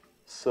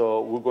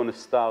 So we're going to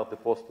start the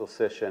poster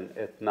session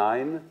at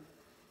 9.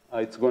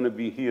 It's going to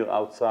be here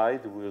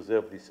outside. We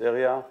reserve this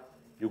area.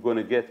 You're going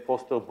to get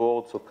poster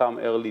boards, so come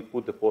early,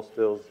 put the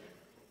posters,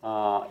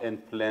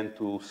 and plan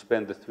to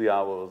spend the 3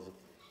 hours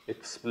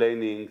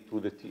explaining to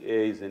the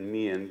TAs and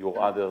me and your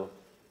other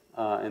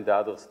and the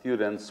other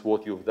students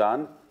what you've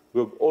done.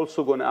 We're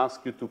also going to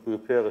ask you to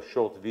prepare a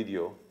short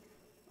video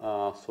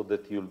so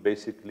that you'll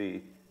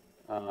basically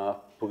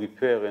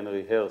prepare and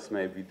rehearse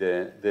maybe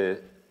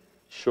the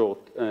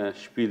short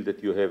spiel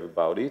that you have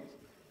about it.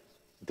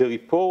 The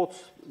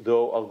reports,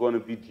 though, are going to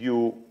be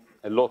due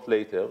a lot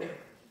later,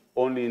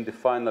 only in the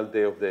final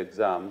day of the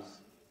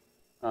exams,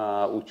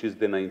 which is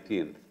the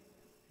 19th.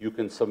 You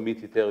can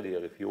submit it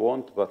earlier if you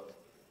want, but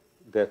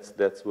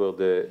that's where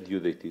the due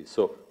date is.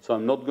 So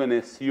I'm not going to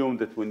assume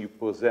that when you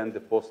present the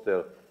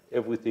poster,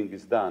 everything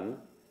is done.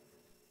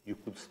 You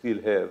could still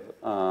have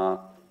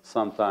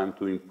some time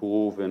to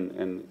improve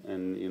and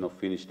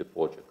finish the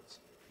projects.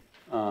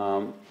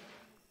 I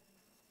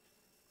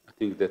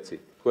think that's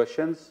it.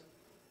 Questions?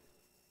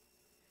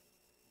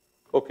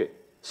 Okay,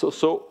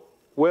 so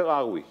where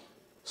are we?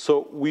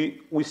 So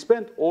we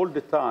spent all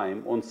the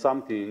time on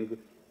something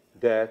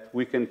that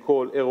we can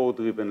call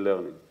error-driven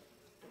learning.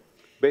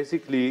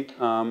 Basically,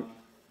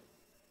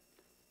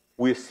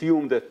 we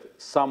assume that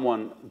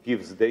someone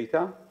gives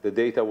data. The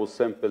data was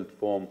sampled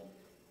from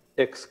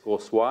X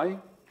cross Y,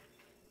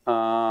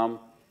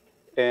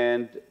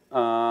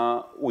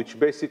 which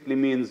basically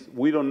means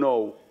we don't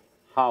know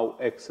how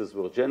X's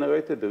were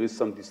generated. There is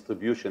some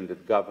distribution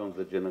that governs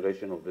the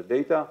generation of the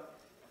data.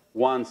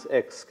 Once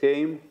X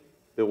came,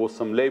 there was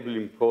some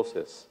labeling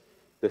process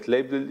that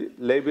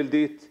labeled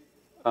it,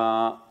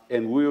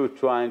 and we were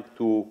trying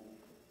to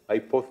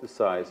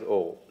hypothesize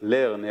or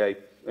learn a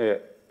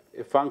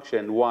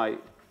function Y,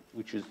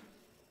 which is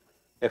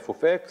f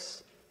of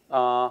x,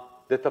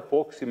 that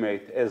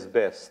approximate as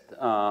best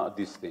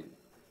this thing.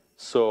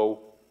 So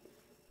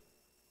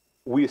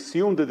we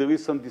assume that there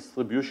is some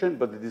distribution,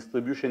 but the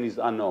distribution is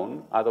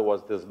unknown.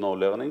 Otherwise, there's no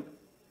learning.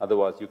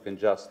 Otherwise, you can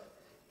just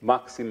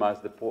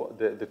maximize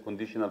the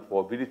conditional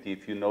probability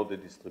if you know the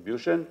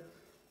distribution.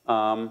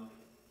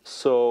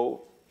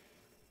 So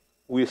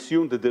we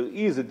assume that there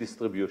is a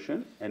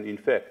distribution, and in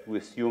fact, we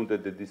assume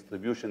that the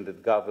distribution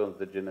that governs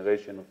the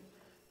generation of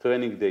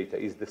training data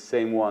is the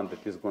same one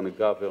that is going to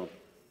govern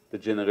the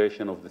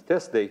generation of the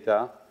test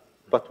data,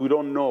 but we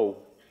don't know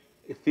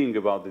a thing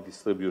about the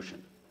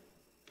distribution.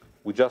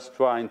 We're just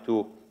trying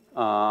to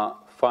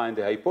find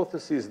a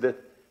hypothesis that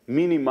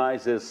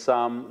minimizes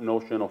some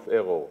notion of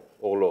error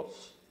or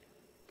loss.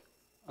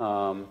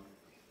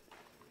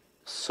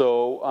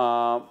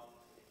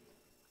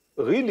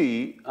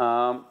 Really,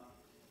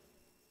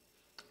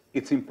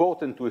 it's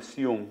important to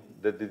assume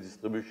that the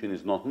distribution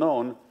is not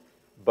known,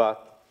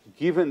 but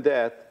given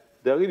that,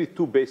 there are really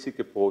two basic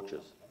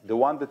approaches. The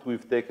one that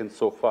we've taken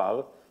so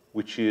far,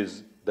 which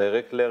is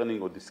direct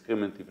learning or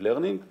discriminative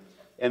learning,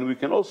 and we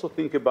can also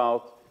think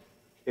about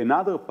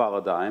another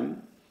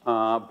paradigm,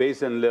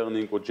 Bayesian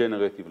learning or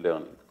generative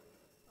learning.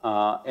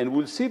 And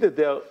we'll see that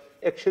there are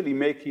actually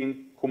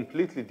making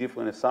completely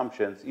different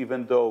assumptions,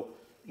 even though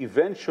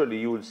eventually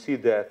you will see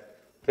that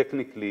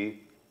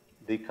technically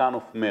they kind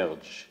of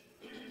merge.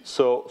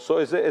 So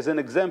as an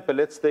example,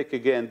 let's take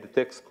again the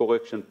text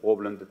correction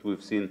problem that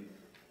we've seen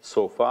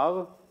so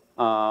far.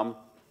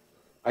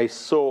 I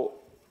saw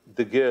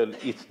the girl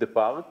eat the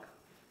park.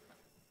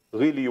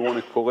 Really, you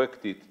want to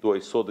correct it to I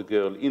saw the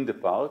girl in the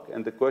park.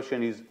 And the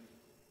question is,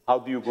 how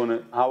are you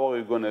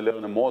going to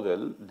learn a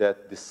model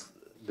that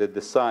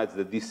decides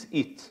that this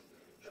it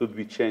should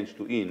be changed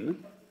to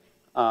in?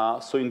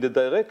 So in the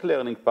direct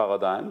learning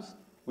paradigms,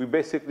 we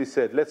basically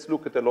said, let's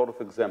look at a lot of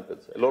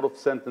examples, a lot of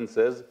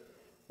sentences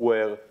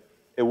where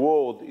a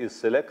word is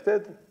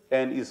selected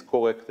and is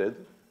corrected.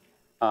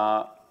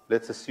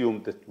 Let's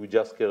assume that we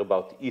just care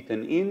about it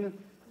and in.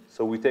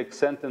 So we take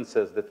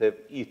sentences that have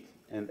it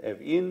and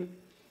have in,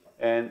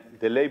 and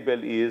the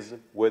label is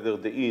whether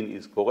the in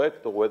is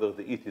correct or whether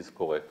the it is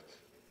correct.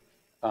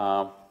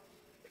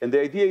 And the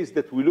idea is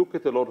that we look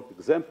at a lot of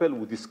examples,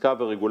 we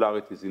discover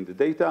regularities in the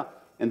data,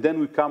 and then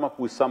we come up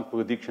with some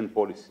prediction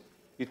policy.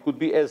 It could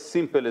be as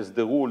simple as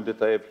the rule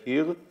that I have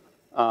here.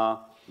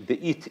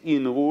 The it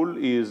in rule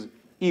is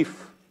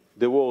if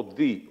the word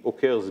the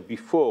occurs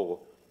before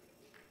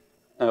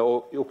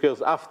or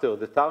occurs after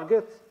the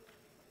target,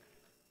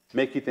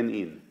 make it an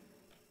in.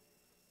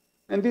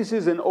 And this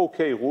is an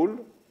okay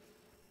rule,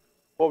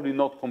 probably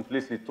not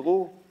completely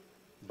true,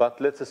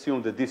 but let's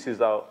assume that this is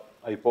our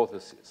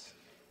hypothesis.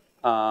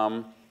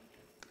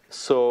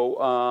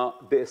 So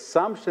the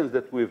assumptions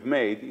that we've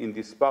made in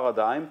this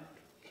paradigm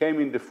came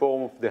in the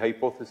form of the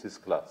hypothesis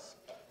class.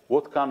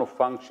 What kind of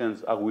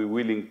functions are we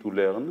willing to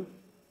learn?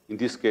 In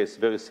this case,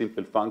 very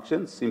simple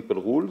functions,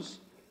 simple rules.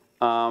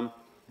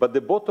 But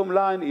the bottom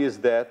line is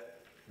that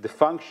the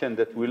function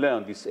that we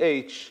learn, this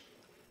h,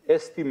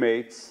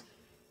 estimates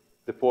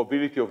the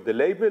probability of the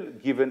label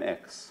given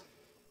x.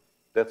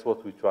 That's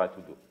what we try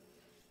to do.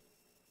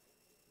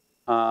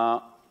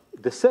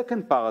 The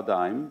second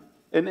paradigm,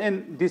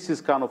 and this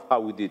is kind of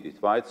how we did it,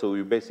 right? So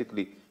we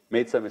basically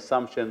made some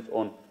assumptions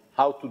on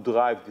how to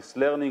drive this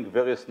learning,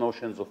 various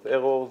notions of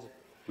errors.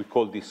 We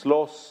call this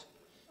loss.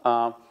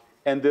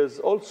 And there's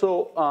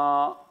also,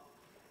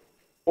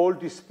 all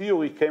this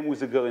theory came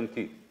with a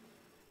guarantee.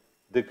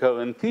 The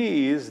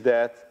guarantee is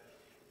that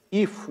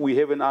if we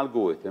have an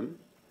algorithm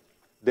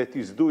that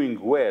is doing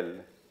well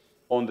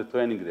on the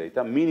training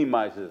data,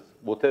 minimizes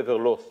whatever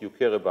loss you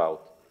care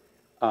about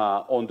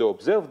on the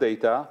observed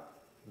data,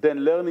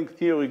 then learning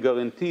theory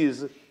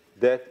guarantees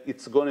that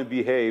it's going to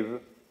behave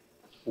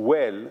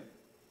well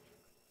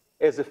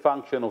as a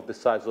function of the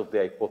size of the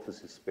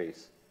hypothesis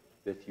space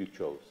that you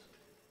chose.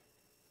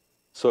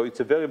 So it's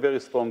a very, very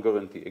strong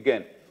guarantee.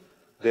 Again,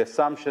 the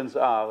assumptions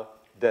are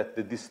that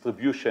the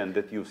distribution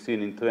that you've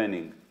seen in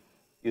training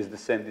is the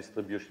same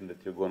distribution that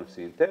you're going to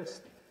see in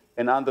test.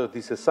 And under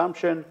this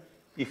assumption,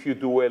 if you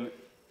do well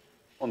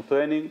on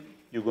training,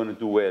 you're going to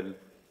do well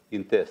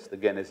in test,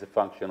 again, as a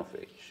function of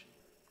h.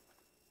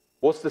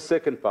 What's the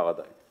second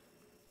paradigm?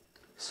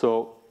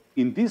 So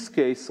in this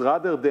case,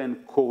 rather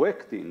than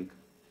correcting,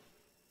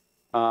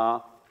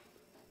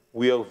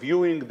 we are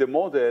viewing the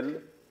model,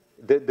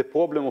 the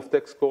problem of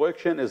text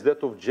correction as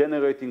that of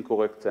generating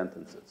correct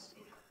sentences.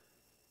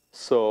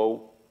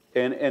 So,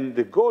 and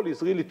the goal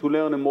is really to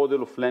learn a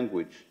model of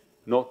language,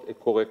 not a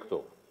corrector.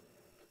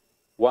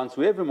 Once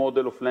we have a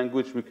model of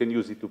language, we can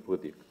use it to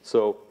predict.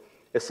 So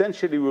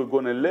essentially, we're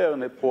going to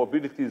learn a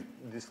probability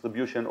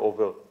distribution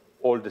over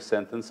all the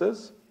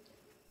sentences.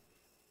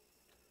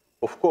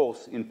 Of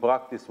course, in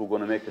practice, we're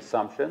going to make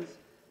assumptions.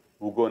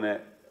 We're going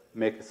to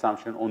make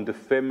assumption on the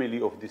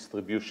family of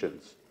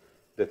distributions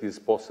that is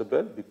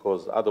possible,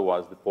 because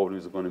otherwise the problem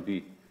is going to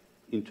be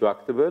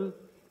intractable.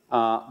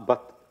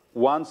 But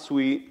once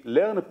we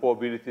learn a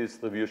probability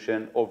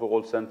distribution over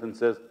all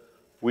sentences,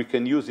 we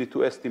can use it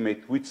to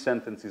estimate which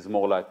sentence is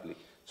more likely.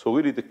 So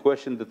really the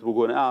question that we're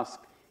going to ask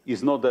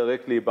is not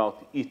directly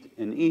about it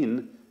and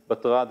in,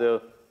 but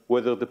rather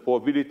whether the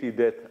probability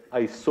that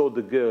I saw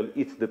the girl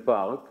eat the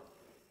park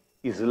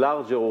is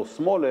larger or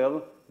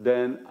smaller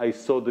than I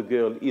saw the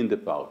girl in the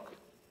park.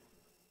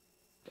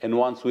 And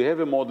once we have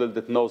a model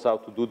that knows how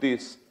to do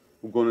this,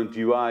 we're going to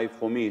derive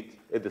from it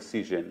a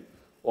decision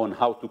on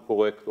how to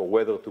correct or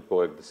whether to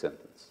correct the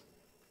sentence.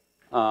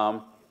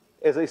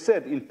 As I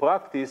said, in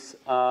practice,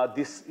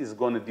 this is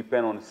going to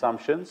depend on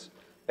assumptions,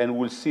 and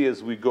we'll see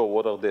as we go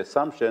what are the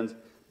assumptions.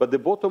 But the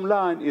bottom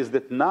line is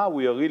that now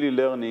we are really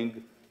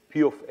learning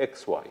P of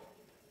xy.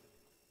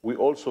 We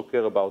also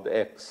care about the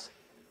x,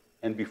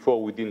 and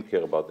before we didn't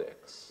care about the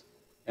x.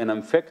 And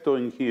I'm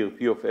factoring here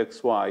P of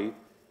xy,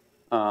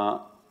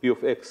 P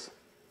of x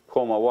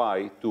comma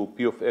y to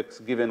P of x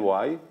given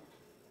y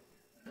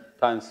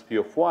times P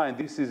of y. And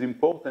this is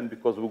important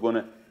because we're going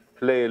to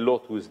play a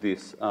lot with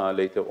this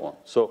later on.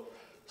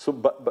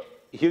 But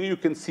here you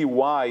can see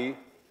why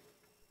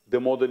the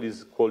model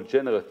is called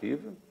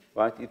generative,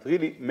 right? It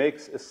really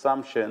makes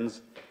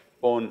assumptions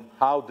on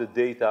how the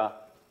data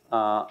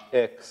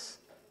x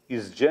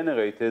is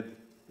generated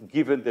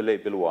given the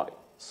label y.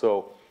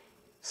 So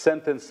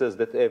sentences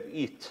that have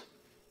it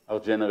are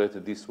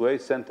generated this way.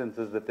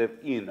 Sentences that have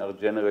in are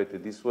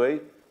generated this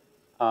way.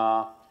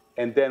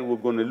 And then we're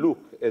going to look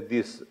at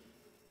these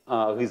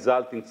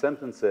resulting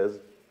sentences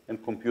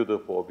and compute the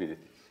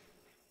probabilities.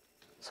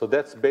 So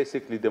that's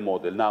basically the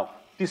model. Now,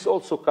 this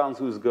also comes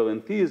with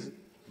guarantees,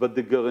 but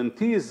the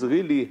guarantees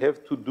really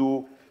have to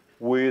do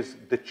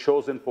with the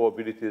chosen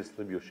probability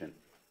distribution.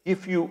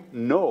 If you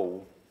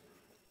know,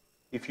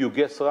 if you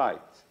guess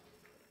right,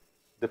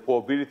 the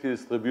probability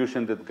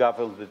distribution that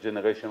governs the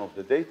generation of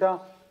the data,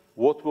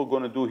 what we're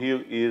going to do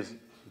here is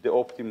the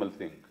optimal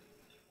thing.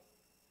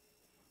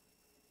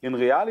 In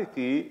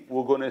reality,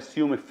 we're going to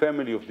assume a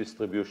family of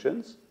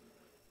distributions,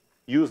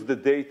 use the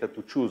data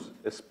to choose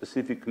a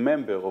specific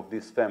member of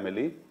this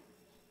family,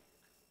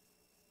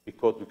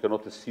 because we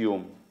cannot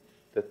assume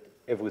that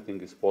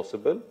everything is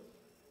possible.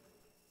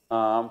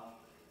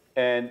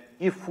 And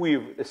if we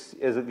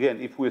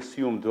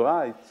assumed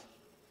right,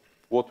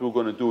 what we're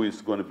going to do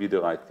is going to be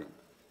the right thing.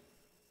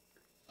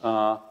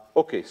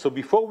 Okay, so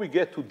before we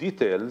get to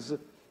details,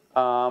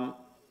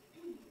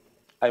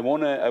 I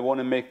want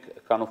to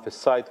make kind of a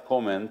side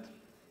comment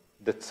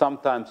that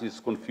sometimes is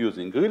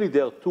confusing. Really,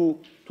 there are two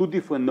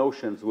different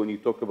notions when you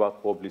talk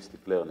about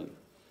probabilistic learning.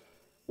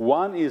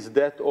 One is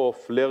that of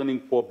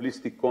learning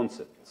probabilistic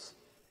concepts.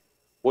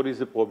 What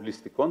is a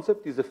probabilistic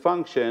concept? It's a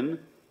function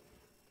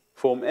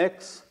from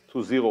x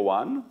to 0,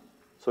 1.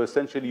 So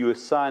essentially, you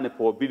assign a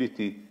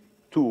probability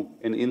to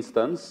an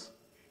instance.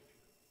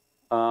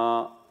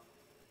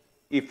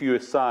 If you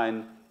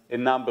assign a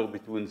number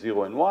between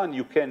 0 and 1,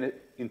 you can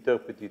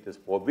interpret it as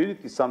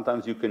probability.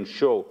 Sometimes you can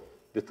show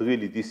that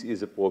really this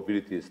is a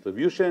probability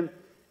distribution.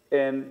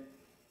 And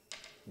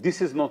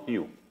this is not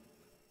new,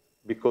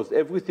 because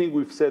everything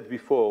we've said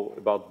before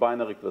about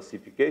binary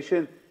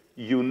classification,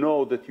 you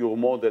know that your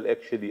model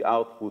actually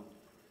output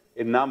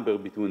a number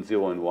between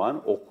 0 and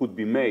 1, or could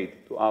be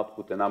made to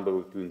output a number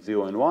between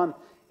 0 and 1.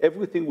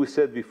 Everything we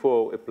said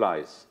before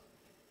applies.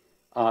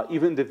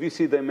 Even the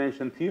VC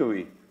dimension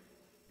theory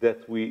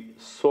that we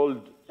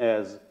solved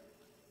as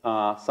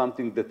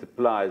something that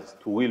applies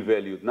to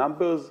real-valued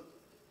numbers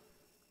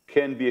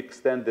can be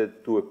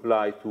extended to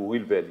apply to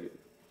real-valued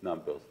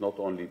numbers, not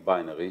only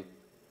binary.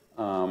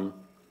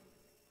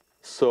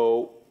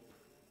 So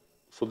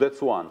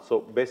that's one. So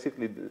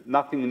basically,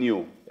 nothing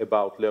new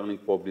about learning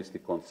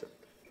probabilistic concept.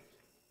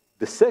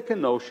 The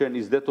second notion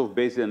is that of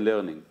Bayesian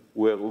learning,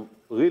 where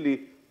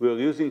really we're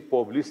using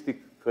probabilistic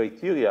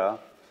criteria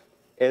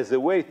as a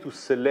way to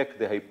select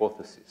the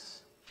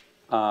hypothesis.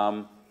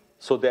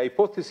 So the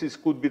hypothesis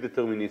could be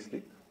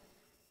deterministic,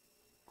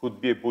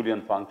 could be a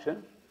Boolean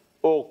function,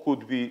 or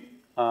could be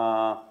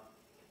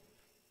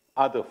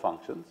other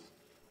functions.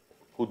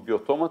 Could be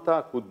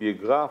automata, could be a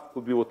graph,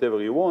 could be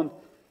whatever you want.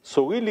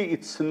 So really,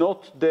 it's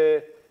not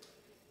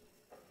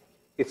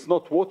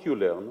what you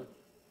learn,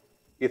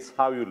 it's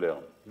how you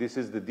learn. This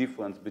is the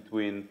difference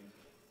between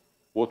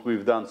what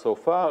we've done so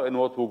far and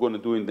what we're going to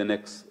do in the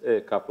next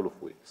couple of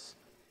weeks.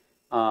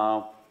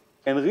 And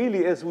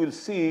really, as we'll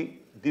see,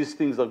 these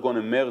things are going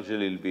to merge a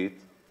little bit,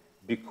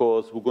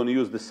 because we're going to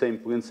use the same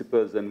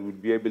principles and we'll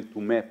be able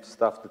to map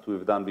stuff that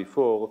we've done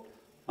before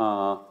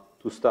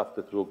to stuff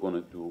that we're going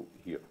to do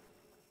here.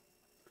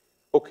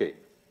 Okay.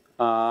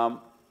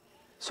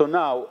 So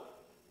now,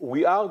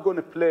 we are going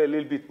to play a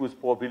little bit with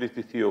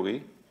probability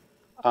theory.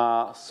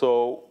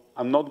 So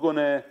I'm not going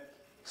to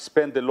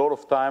spend a lot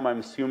of time. I'm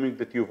assuming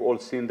that you've all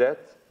seen that.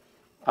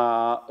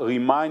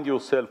 Remind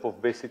yourself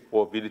of basic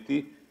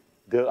probability.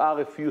 There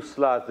are a few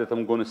slides that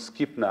I'm going to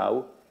skip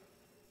now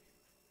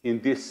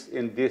in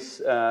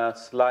this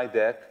slide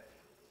deck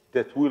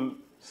that will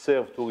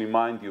serve to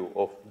remind you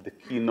of the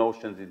key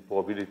notions in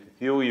probability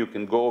theory. You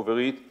can go over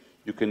it.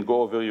 You can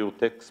go over your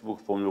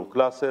textbook from your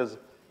classes.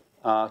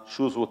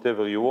 Choose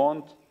whatever you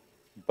want.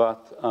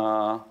 But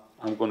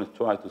I'm going to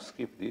try to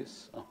skip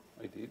this. Oh,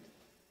 I did.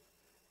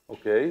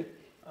 Okay.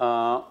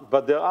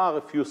 But there are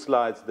a few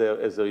slides there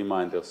as a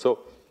reminder. So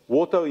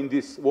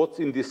what's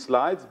in these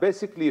slides?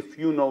 Basically, a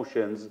few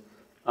notions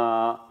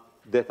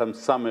that I'm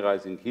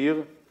summarizing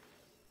here.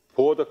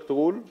 Product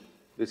rule.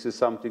 This is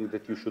something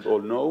that you should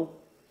all know.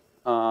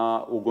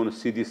 We're going to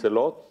see this a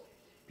lot.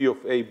 P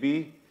of A,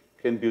 B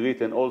can be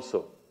written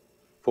also.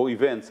 For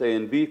events, A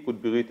and B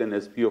could be written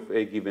as P of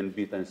A given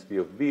B times P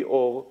of B,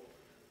 or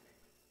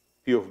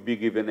P of B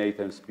given A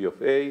times P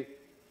of A.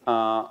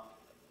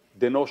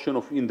 The notion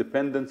of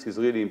independence is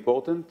really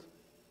important.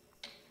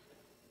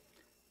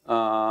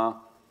 The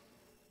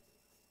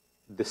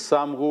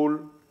sum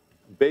rule,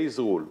 Bayes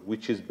rule,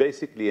 which is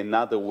basically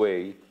another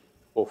way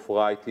of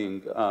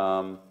writing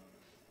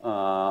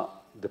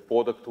the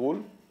product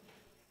rule,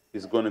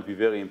 is going to be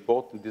very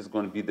important. This is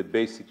going to be the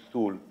basic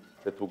tool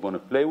that we're going to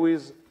play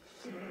with.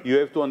 You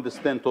have to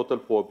understand total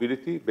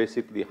probability,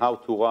 basically how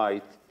to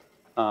write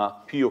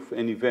P of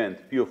an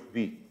event, P of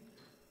B,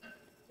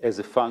 as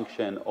a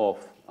function of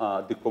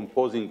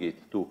decomposing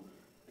it to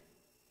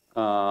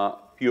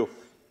P of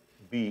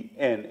B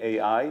and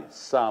AI,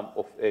 sum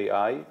of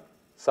AI,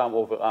 sum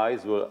over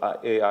I's, where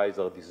AI's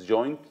are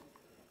disjoint.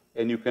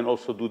 and you can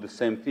also do the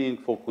same thing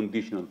for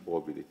conditional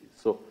probabilities.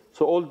 So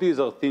all these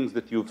are things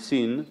that you've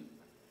seen.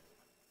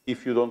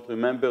 If you don't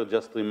remember,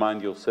 just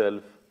remind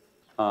yourself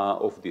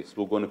of this.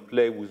 We're going to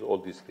play with all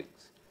these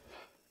things.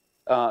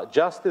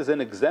 Just as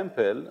an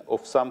example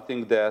of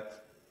something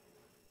that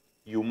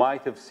you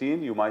might have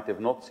seen, you might have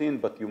not seen,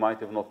 but you might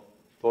have not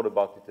thought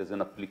about it as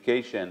an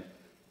application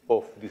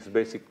of this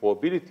basic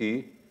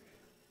probability,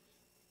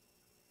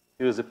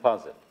 here's a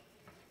puzzle.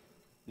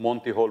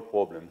 Monty Hall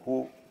problem.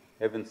 Who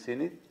haven't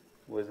seen it?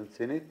 Who hasn't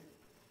seen it?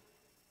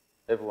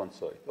 Everyone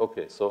saw it.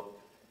 Okay, so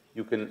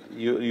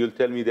you'll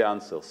tell me the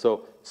answer.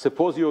 So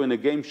suppose you're in a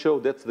game show,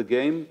 that's the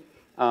game.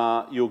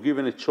 You're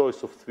given a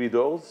choice of 3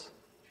 doors,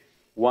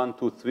 1,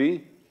 2,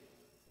 3.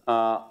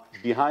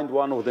 Behind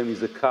one of them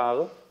is a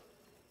car,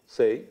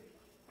 say.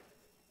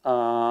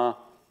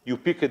 You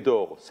pick a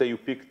door, say you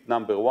picked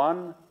number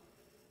 1,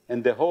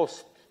 and the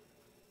host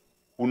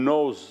who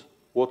knows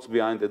what's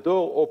behind the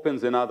door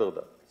opens another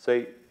door.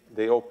 Say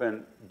they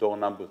open door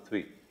number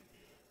 3.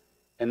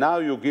 And now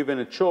you're given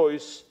a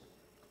choice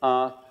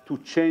to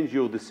change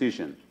your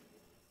decision.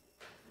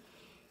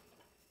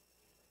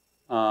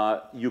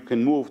 You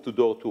can move to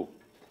door 2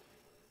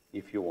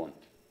 if you want.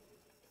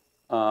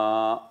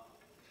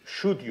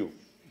 Should you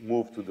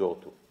move to door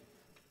 2?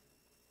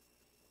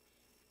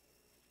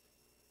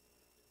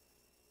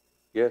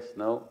 Yes,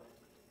 no?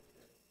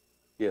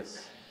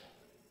 Yes.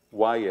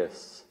 Why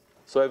yes?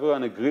 So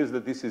everyone agrees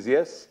that this is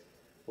yes,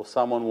 or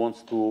someone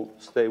wants to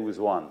stay with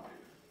 1?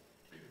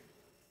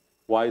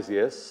 Why is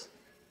yes?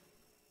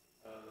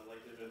 The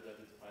likelihood that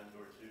it's behind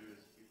door 2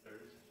 is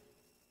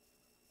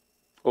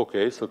 2/3.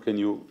 Okay, so can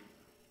you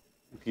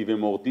give a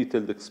more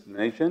detailed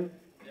explanation?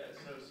 Yeah,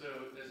 so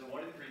there's a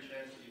 1 in 3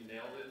 chance that you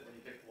nailed it when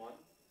you picked 1.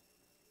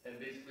 And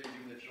basically you're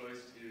given the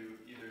choice to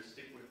either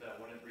stick with that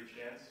 1 in 3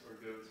 chance or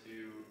go to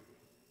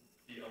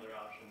the other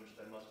option, which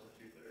then must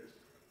be 2/3.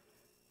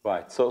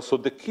 Right, so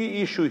the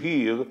key issue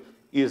here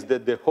is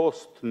that the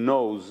host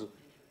knows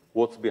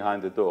what's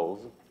behind the doors,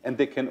 and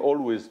they can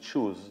always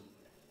choose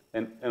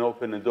and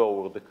open a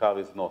door where the car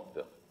is not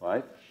there,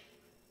 right?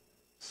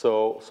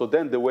 So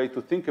then the way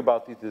to think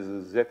about it is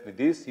exactly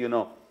this. You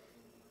know,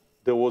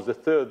 there was a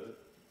 3rd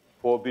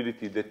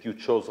probability that you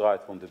chose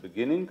right from the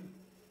beginning.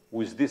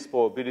 With this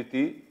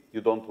probability, you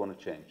don't want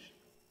to change.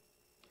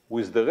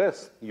 With the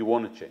rest, you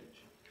want to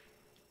change.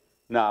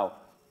 Now,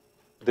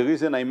 the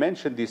reason I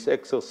mentioned this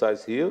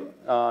exercise here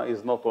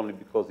is not only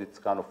because it's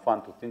kind of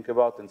fun to think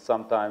about, and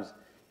sometimes,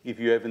 if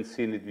you haven't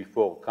seen it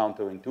before,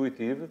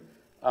 counterintuitive,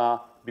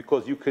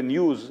 because you can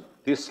use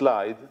this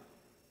slide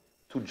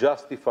to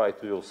justify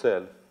to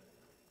yourself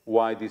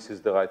why this is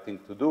the right thing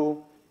to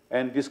do,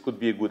 and this could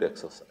be a good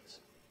exercise.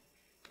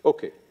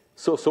 Okay,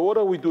 so what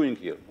are we doing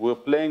here? We're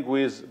playing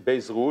with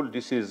Bayes' rule.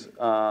 This is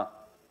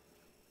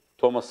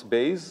Thomas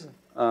Bayes,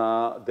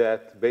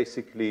 that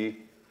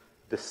basically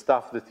the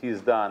stuff that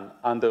he's done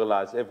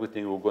underlies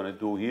everything we're going to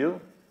do here.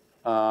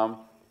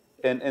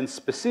 And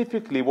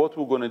specifically, what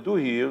we're going to do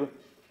here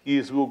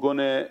is we're going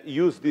to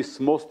use this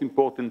most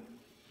important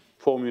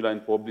formula in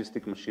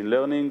probabilistic machine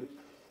learning,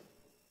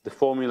 the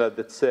formula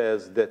that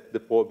says that the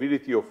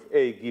probability of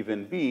A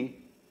given B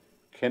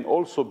can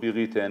also be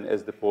written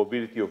as the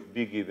probability of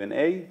B given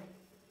A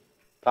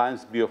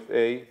times B of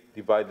A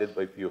divided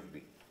by P of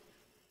B.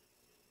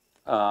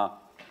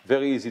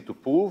 Very easy to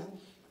prove.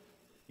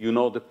 You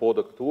know the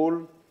product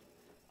rule.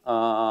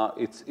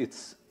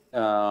 It's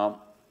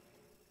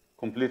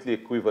completely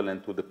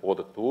equivalent to the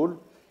product rule.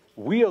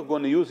 We are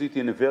going to use it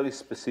in a very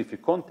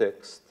specific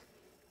context,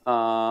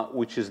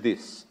 which is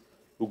this.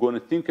 We're going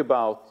to think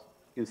about,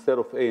 instead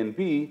of A and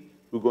B,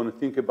 we're going to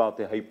think about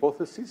a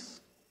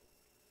hypothesis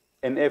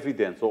and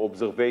evidence or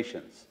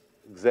observations,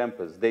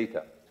 examples,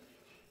 data.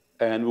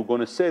 And we're going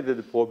to say that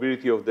the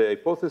probability of the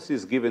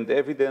hypothesis given the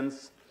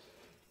evidence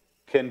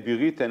can be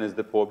written as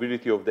the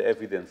probability of the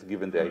evidence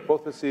given the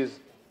hypothesis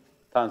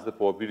times the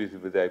probability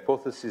of the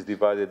hypothesis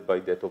divided by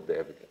that of the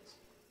evidence.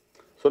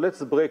 So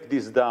let's break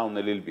this down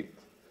a little bit.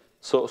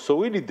 So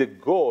really the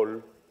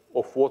goal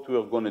of what we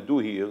are going to do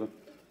here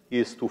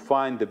is to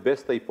find the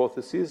best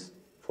hypothesis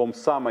from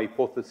some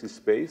hypothesis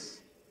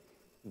space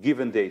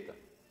given data,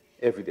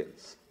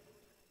 evidence.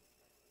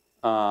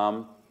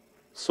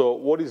 So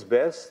what is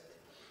best?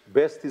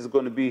 Best is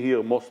going to be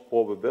here most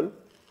probable.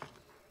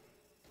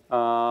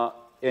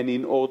 And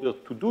in order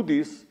to do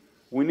this,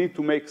 we need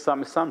to make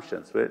some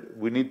assumptions, right?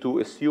 We need to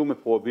assume a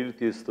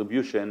probability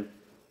distribution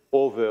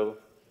over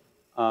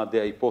the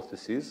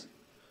hypothesis.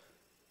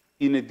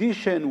 In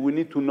addition, we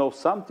need to know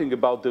something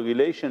about the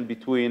relation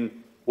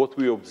between what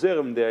we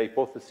observe and the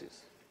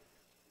hypothesis,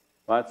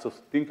 right? So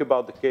think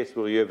about the case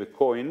where you have a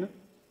coin,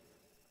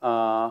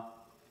 and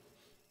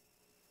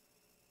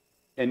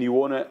you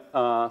want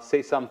to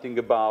say something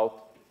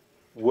about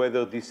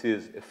whether this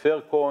is a fair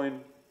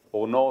coin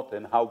or not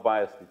and how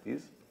biased it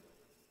is.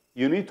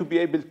 You need to be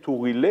able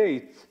to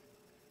relate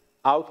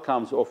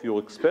outcomes of your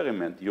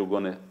experiment. You're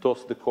going to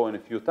toss the coin a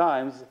few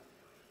times,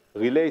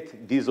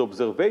 relate these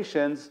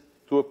observations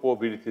to a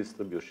probability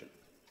distribution.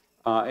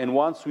 And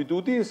once we do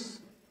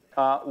this,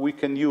 we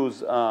can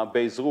use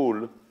Bayes'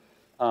 rule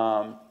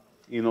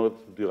in order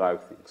to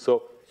derive things.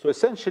 So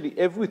essentially,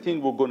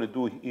 everything we're going to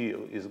do here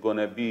is going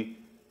to be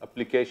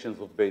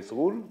applications of Bayes'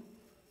 rule.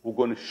 We're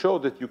going to show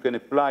that you can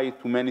apply it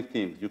to many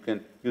things. You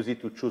can use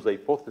it to choose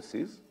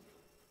hypotheses,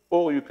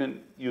 or you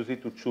can use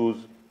it to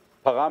choose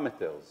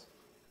parameters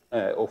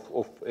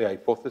of a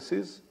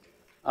hypothesis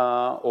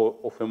or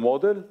of a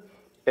model.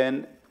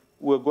 And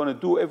we're going to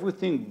do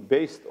everything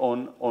based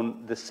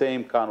on the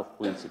same kind of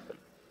principle.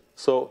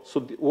 So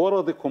what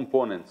are the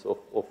components of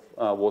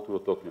what we're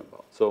talking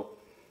about? So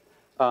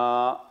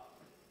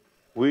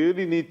we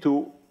really need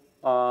to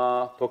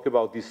talk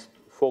about these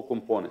 4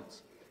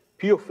 components.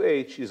 P of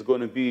H is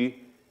going to be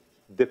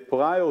the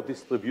prior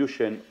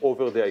distribution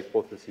over the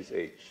hypothesis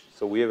H.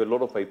 So we have a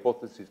lot of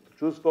hypotheses to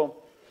choose from.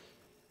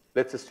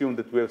 Let's assume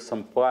that we have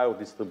some prior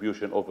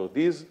distribution over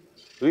these.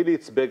 Really,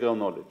 it's background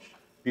knowledge.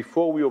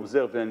 Before we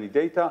observe any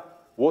data,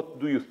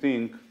 what do you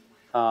think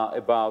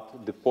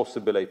about the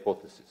possible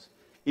hypothesis?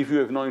 If you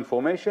have no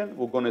information,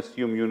 we're going to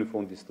assume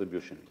uniform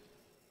distribution.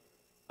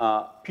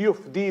 P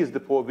of D is the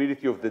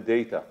probability of the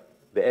data,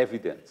 the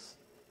evidence.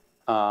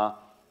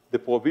 The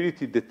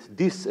probability that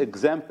this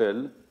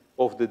example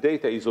of the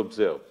data is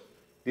observed.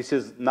 This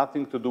has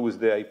nothing to do with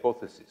the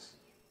hypothesis.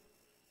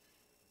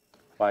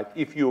 Right?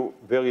 If you're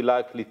very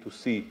likely to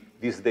see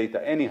this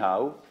data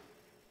anyhow,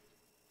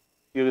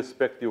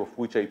 irrespective of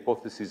which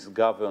hypothesis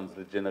governs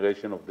the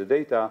generation of the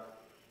data,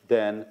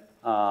 then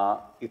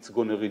it's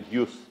going to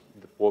reduce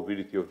the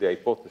probability of the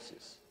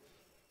hypothesis.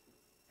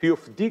 P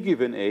of D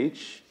given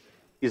H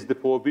is the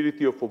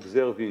probability of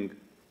observing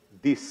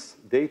this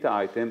data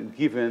item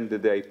given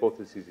that the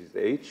hypothesis is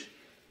H.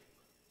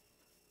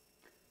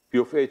 P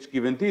of H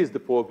given D is the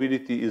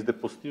probability, is the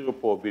posterior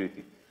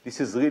probability. This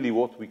is really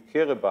what we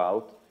care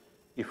about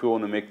if we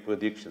want to make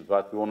predictions,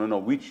 right? We want to know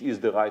which is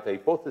the right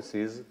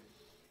hypothesis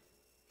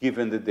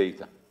given the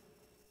data.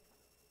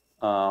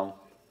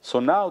 So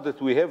now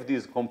that we have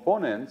these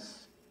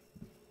components,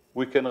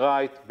 we can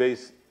write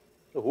Bayes'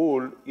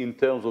 rule in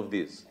terms of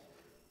this.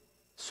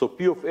 So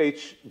P of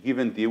H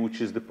given D, which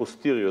is the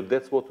posterior,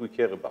 that's what we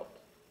care about,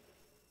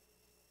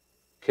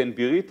 can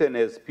be written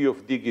as P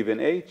of D given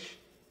H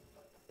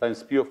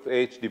times P of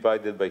H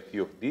divided by P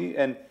of D.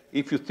 And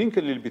if you think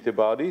a little bit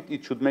about it,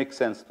 it should make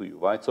sense to you,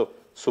 right?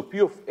 So P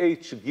of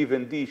H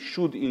given D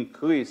should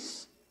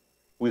increase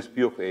with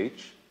P of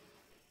H,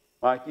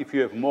 right? If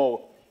you have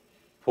more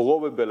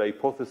probable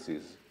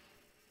hypotheses,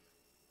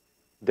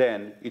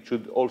 then it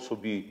should also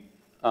be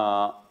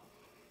higher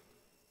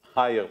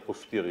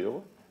posterior.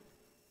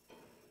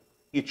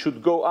 It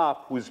should go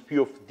up with P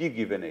of D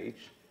given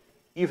H.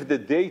 If the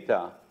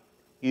data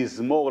is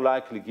more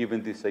likely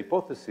given this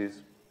hypothesis,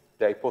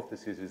 the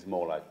hypothesis is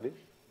more likely.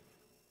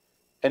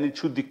 And it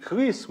should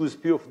decrease with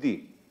P of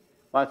D.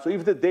 Right? So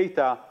if the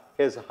data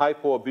has a high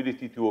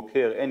probability to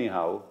occur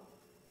anyhow,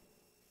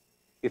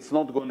 it's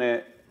not going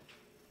to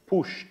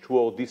push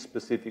toward this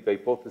specific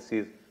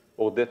hypothesis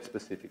or that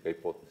specific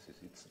hypothesis.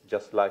 It's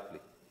just likely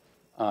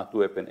to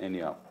happen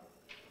anyhow.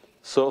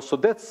 So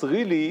that's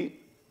really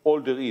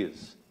all there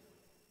is.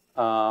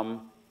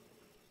 Now,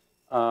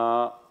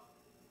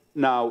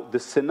 the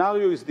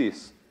scenario is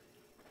this.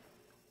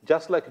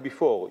 Just like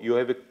before, you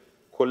have a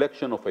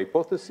collection of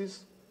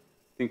hypotheses.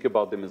 Think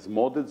about them as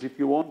models if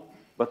you want.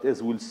 But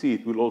as we'll see,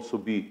 it will also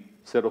be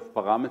a set of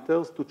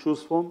parameters to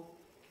choose from.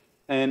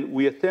 And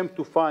we attempt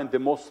to find the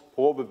most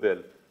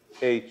probable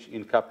H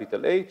in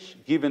capital H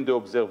given the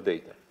observed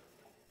data.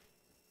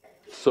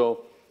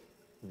 So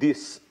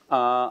this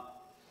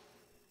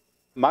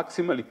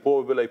maximally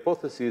probable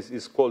hypothesis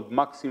is called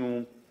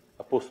maximum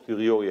a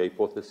posteriori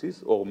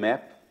hypothesis, or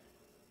MAP.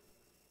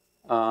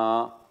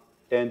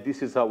 And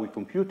this is how we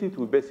compute it.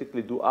 We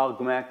basically do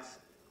argmax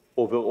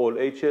over all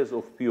H's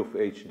of P of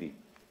HD.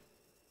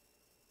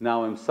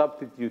 Now I'm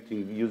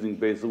substituting using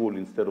Bayes' rule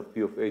instead of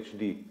P of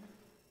HD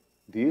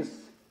this.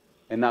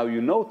 And now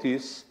you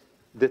notice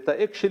that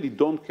I actually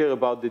don't care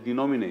about the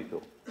denominator.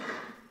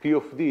 P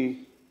of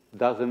D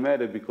doesn't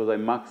matter because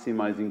I'm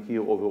maximizing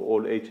here over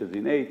all H's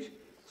in H.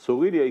 So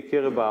really I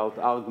care about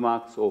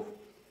argmax of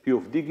P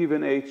of D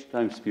given H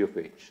times P of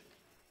H.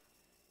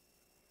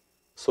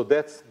 So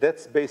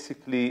that's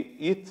basically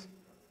it.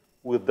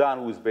 We're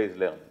done with Bayes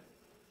learning.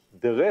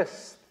 The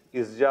rest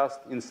is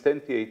just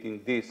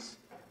instantiating this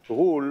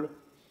rule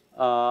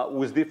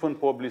with different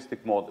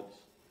probabilistic models.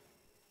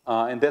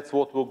 And that's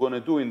what we're going to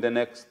do in the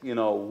next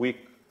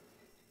week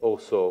or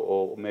so,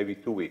 or maybe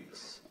 2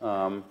 weeks.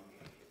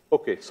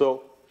 Okay,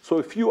 so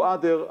a few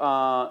other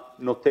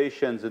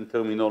notations and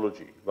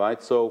terminology,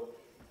 right? So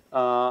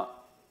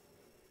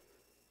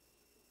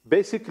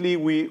basically,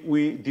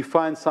 we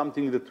define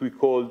something that we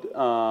called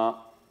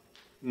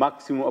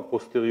maximum a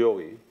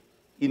posteriori.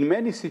 In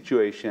many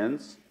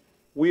situations,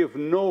 we have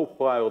no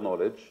prior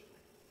knowledge,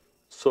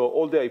 so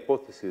all the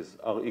hypotheses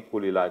are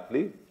equally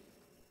likely.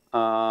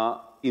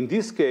 In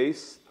this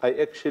case, I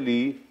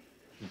actually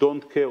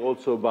don't care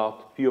also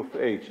about P of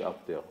H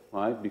up there,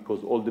 right?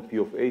 Because all the P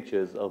of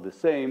H's are the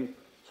same,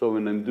 so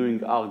when I'm doing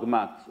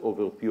argmax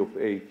over P of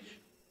H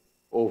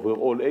over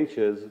all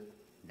H's,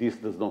 this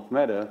does not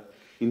matter.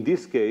 In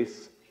this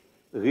case,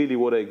 really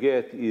what I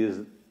get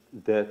is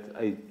that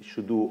I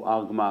should do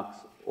argmax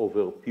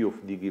over P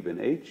of D given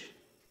H.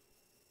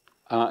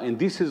 And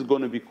this is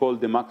going to be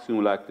called the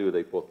maximum likelihood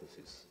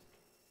hypothesis.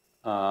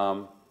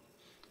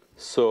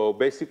 So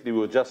basically,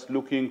 we're just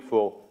looking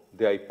for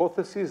the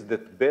hypothesis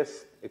that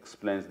best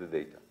explains the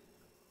data.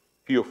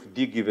 P of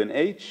D given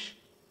H,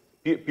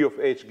 P of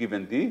H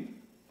given D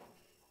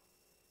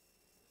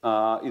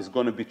is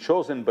going to be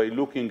chosen by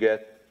looking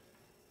at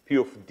P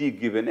of D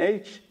given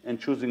H and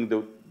choosing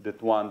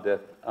that one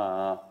that,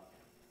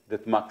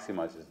 that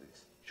maximizes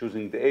this,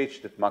 choosing the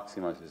H that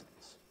maximizes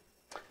this.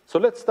 So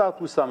let's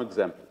start with some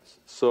examples.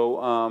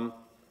 So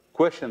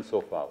questions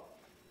so far?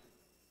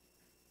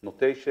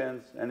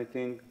 Notations,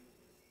 anything?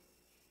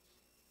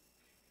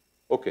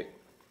 Okay,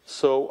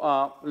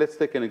 so let's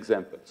take an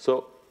example.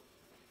 So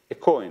a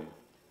coin.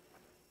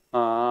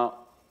 I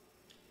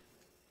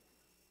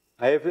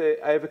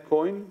have a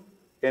coin,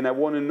 and I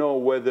want to know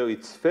whether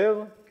it's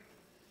fair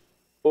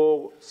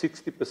or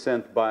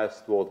 60%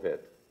 biased toward head.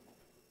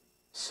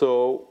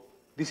 So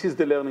this is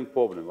the learning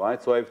problem,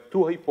 right? So I have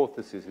two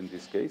hypotheses in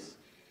this case.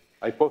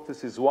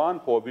 Hypothesis 1,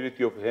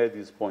 probability of head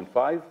is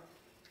 0.5.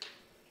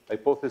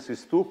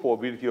 Hypothesis 2,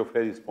 probability of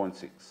head is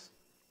 0.6.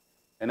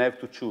 And I have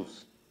to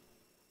choose.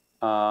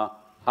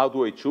 How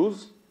do I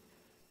choose?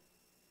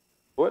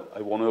 Well,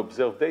 I want to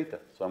observe data,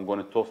 so I'm going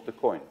to toss the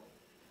coin.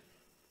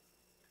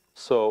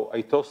 So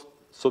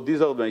so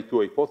these are my two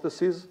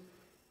hypotheses.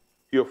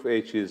 P of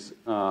H is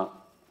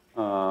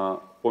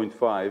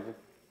 0.5.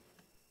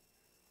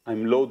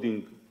 I'm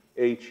loading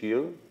H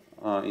here.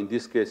 In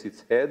this case,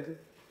 it's head,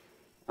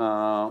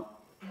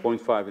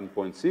 0.5 and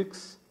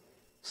 0.6.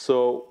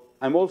 So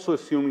I'm also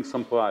assuming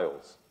some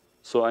priors.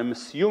 So I'm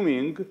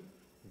assuming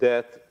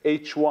that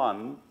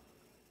H1,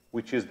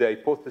 which is the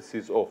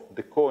hypothesis of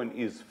the coin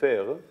is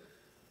fair,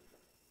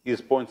 is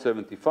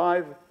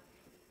 0.75,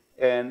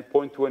 and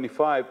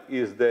 0.25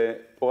 is the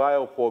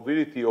prior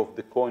probability of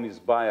the coin is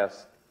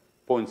biased,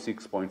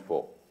 0.6,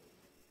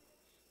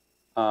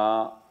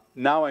 0.4.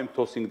 Now I'm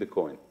tossing the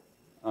coin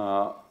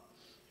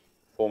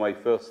for my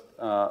first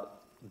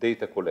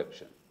data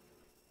collection.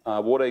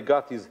 What I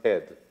got is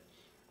head.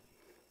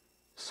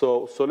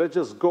 So let's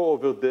just go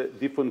over the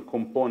different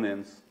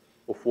components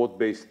of what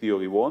Bayes'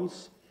 theory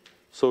wants.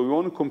 So we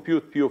want to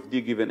compute P of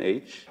D given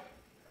H.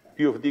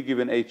 P of D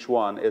given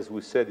H1, as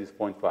we said, is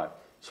 0.5.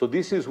 So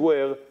this is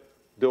where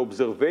the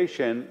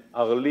observations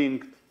are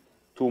linked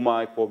to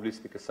my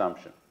probabilistic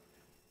assumption.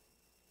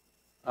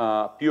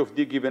 P of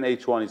D given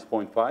H1 is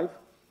 0.5.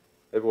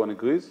 Everyone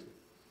agrees?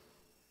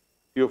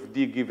 P of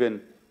D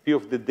given P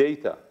of the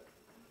data.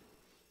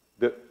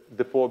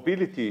 The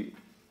probability,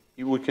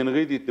 we can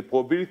read it, the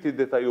probability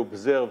that I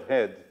observe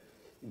head,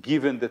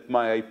 given that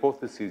my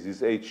hypothesis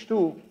is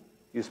H2,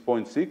 is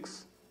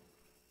 0.6.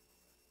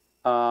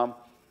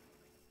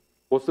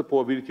 What's the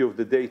probability of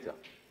the data?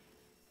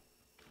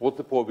 What's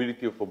the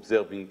probability of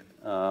observing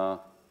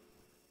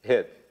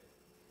head?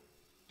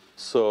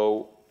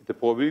 So the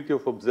probability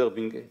of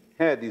observing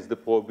head is the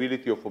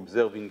probability of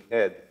observing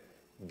head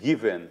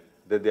given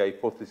that the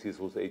hypothesis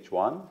was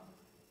H1,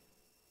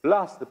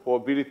 plus the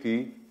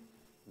probability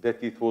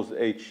that it was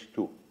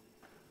H2.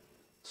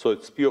 So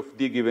it's P of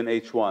D given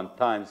H1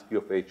 times P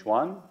of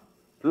H1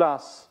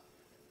 plus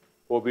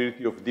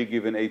probability of D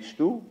given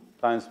H2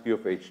 times P of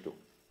H2.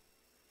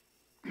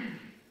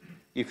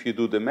 If you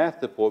do the math,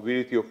 the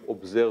probability of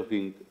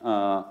observing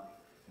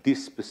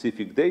this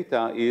specific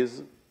data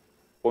is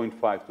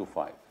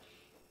 0.525.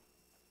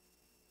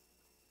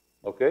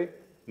 Okay?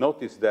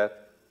 Notice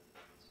that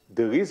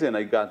the reason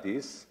I got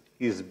this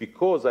is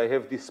because I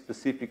have this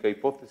specific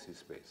hypothesis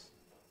space,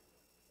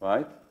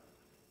 right?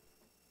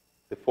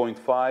 The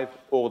 0.5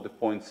 or the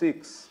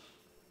 0.6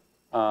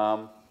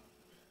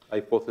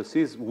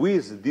 hypothesis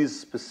with these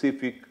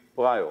specific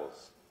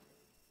priors.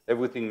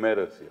 Everything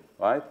matters here,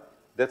 right?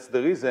 That's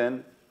the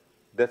reason,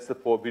 that's the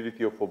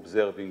probability of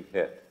observing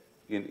head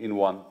in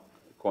one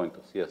coin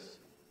toss, yes?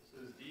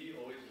 So is D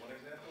always one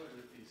example, or is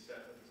it the set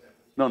of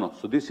examples? No.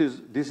 So this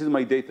is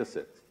my data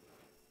set.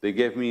 They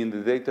gave me in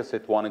the data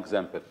set one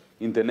example.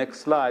 In the next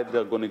slide,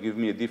 they're going to give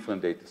me a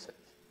different data set.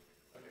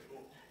 Okay,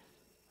 cool.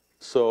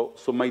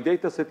 So my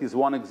data set is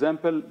one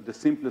example, the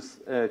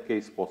simplest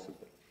case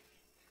possible.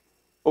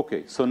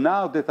 Okay, so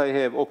now that I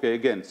have, okay,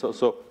 again,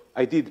 so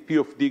I did P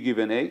of D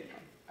given A.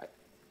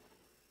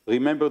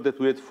 Remember that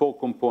we had 4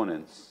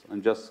 components,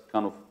 and just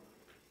kind of,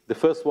 the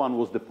first one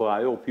was the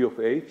prior, P of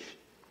H.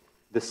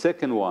 The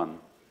second one,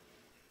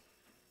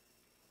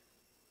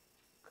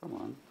 come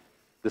on.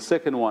 The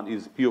second one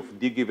is P of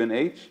D given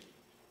H,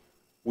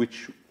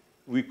 which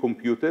we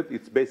computed.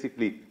 It's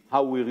basically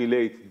how we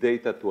relate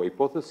data to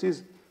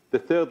hypotheses. The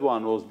third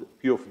one was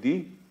P of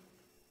D.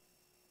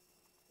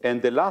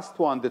 And the last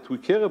one that we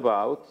care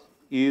about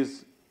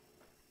is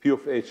P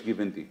of H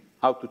given D,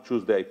 how to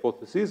choose the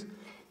hypothesis.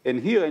 And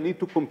here I need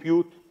to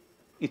compute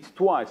it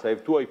twice. I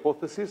have 2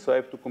 hypotheses, so I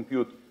have to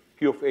compute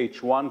P of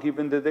H1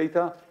 given the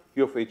data,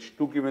 P of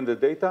H2 given the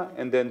data,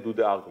 and then do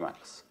the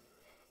argmax.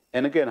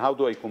 And again, how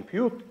do I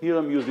compute? Here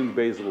I'm using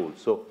Bayes' rule.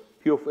 So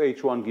P of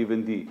H1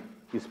 given D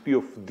is P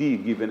of D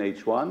given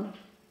H1,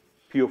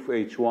 P of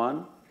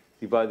H1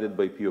 divided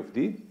by P of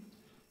D.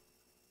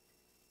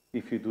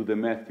 If you do the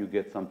math, you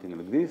get something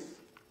like this.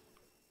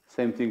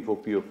 Same thing for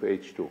P of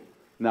H2.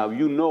 Now,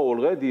 you know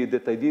already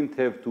that I didn't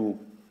have to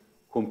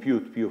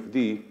compute P of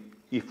D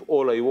if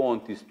all I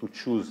want is to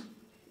choose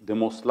the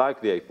most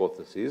likely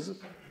hypothesis.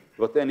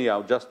 But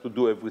anyhow, just to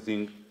do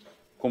everything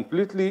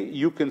completely,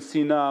 you can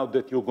see now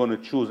that you're going to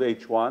choose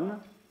H1,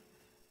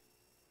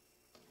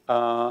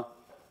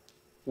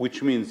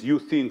 which means you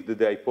think that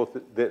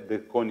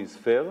the coin is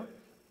fair,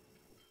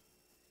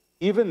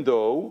 even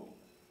though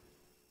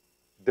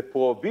the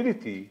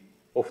probability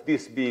of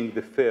this being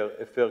a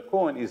fair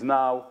coin is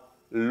now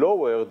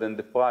lower than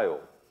the prior,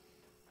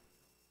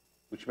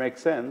 which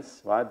makes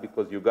sense, right?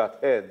 Because you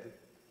got head,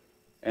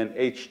 and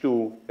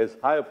H2 has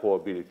higher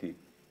probability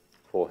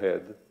for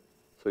head,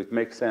 so it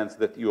makes sense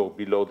that you're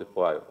below the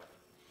prior.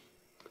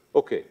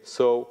 Okay,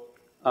 so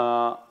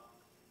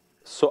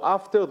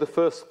after the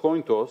first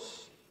coin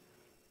toss,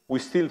 we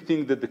still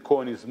think that the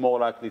coin is more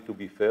likely to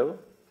be fair,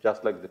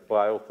 just like the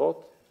prior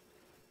thought,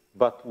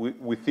 but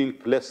we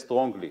think less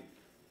strongly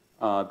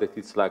that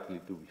it's likely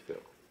to be fair.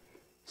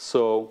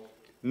 So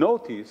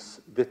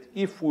notice that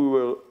if we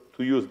were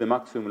to use the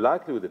maximum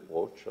likelihood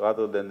approach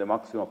rather than the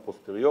maximum a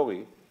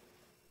posteriori,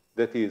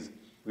 that is,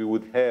 we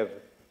would have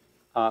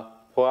a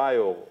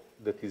prior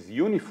that is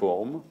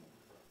uniform,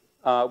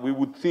 we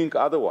would think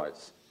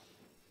otherwise.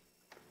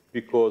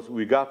 Because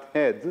we got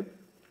head,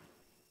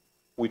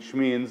 which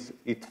means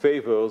it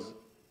favors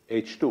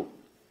H2,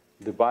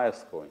 the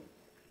bias coin.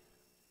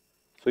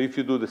 So if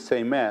you do the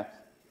same math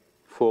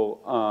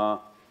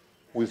for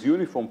with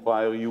uniform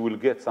prior, you will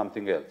get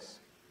something else,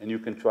 and you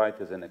can try it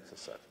as an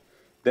exercise.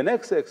 The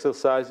next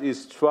exercise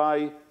is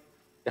try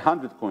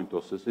 100 coin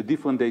tosses, a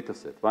different data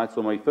set, right?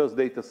 So my first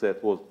data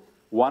set was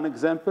one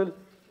example.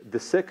 The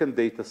second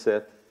data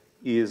set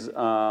is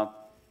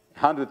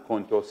 100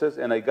 coin tosses,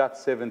 and I got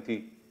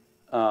 70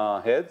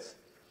 heads.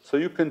 So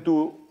you can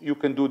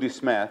do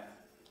this math,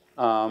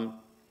 and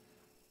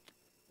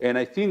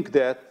I think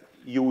that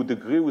you would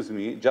agree with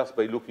me just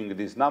by looking at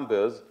these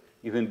numbers,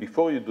 even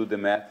before you do the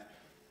math,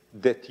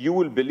 that you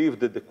will believe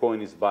that the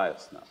coin is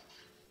biased now,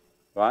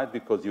 right?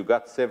 Because you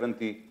got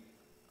 70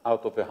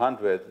 out of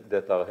 100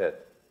 that are head.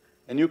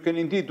 And you can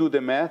indeed do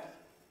the math.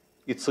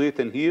 It's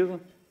written here.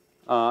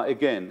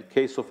 Again,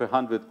 case of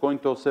 100 coin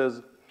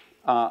tosses.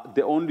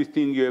 The only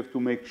thing you have to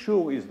make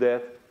sure is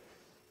that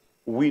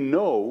we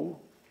know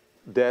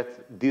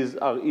that these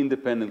are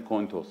independent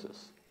coin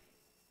tosses.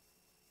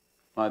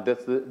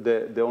 That's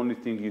the only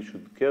thing you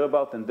should care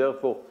about, and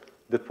therefore,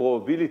 the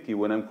probability,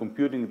 when I'm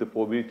computing the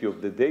probability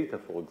of the data,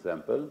 for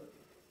example,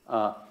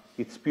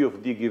 it's P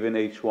of D given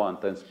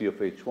H1 times P of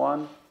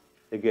H1,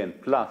 again,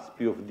 plus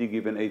P of D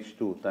given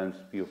H2 times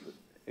P of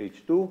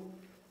H2,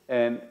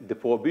 and the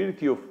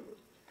probability of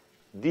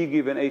D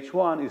given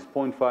H1 is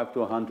 0.5 to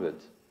 100,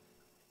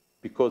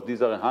 because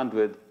these are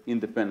 100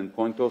 independent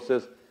coin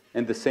tosses,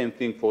 and the same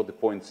thing for the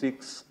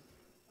 0.6,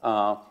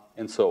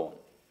 and so on.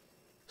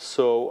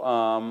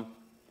 So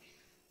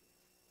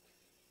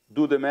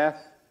do the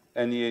math,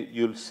 and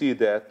you'll see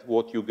that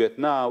what you get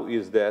now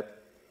is that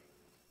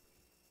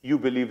you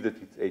believe that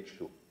it's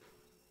H2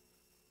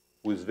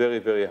 with very,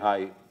 very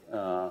high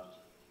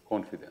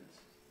confidence.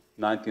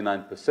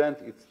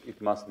 99%,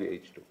 it must be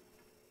H2.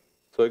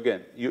 So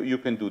again, you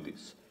can do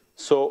this.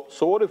 So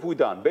what have we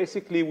done?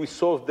 Basically, we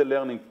solved the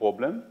learning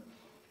problem.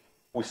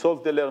 We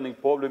solved the learning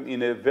problem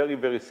in a very,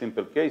 very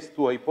simple case.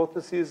 Two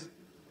hypotheses.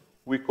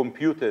 We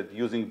computed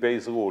using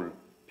Bayes' rule,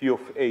 P of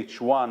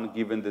H1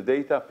 given the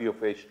data, P of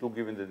H2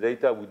 given the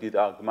data. We did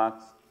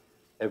argmax.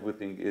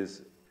 Everything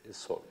is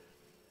solved.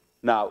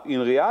 Now,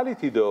 in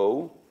reality,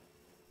 though,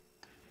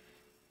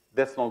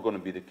 that's not going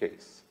to be the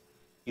case.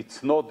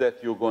 It's not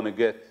that you're going to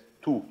get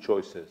 2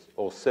 choices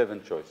or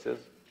 7 choices.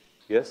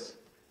 Yes?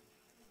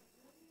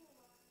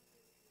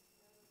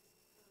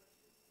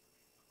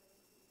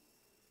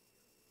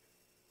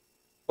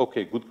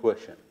 Okay, good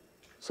question.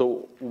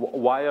 So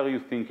why are you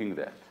thinking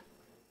that?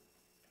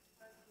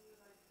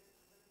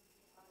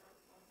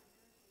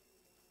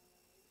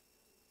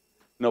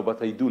 No,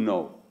 but I do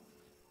know.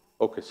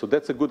 Okay, so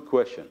that's a good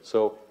question.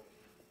 So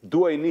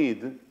do I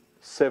need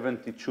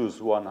 70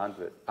 choose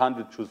 100,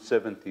 100 choose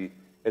 70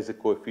 as a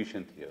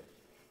coefficient here?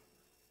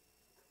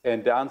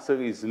 And the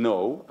answer is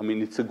no. I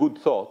mean, it's a good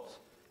thought,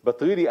 but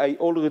really I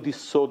already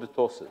saw the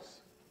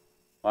tosses,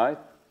 right?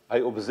 I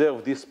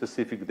observed this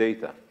specific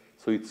data.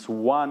 So it's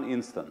one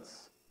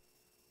instance,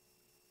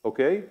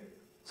 okay?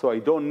 So I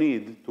don't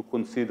need to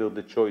consider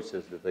the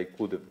choices that I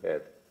could have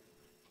had.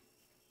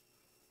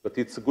 But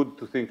it's good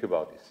to think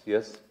about this,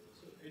 yes?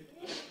 So if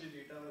the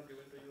data were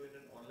given to you in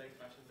an online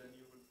fashion, then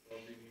you would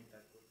probably need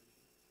that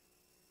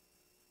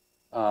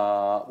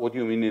coefficient. What do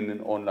you mean in an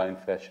online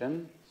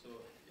fashion? So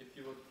if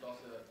you were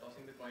tossing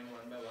the coin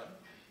one by one,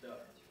 the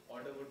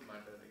order would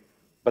matter, right?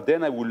 But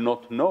then I will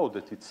not know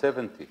that it's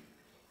 70.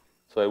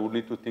 So I would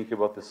need to think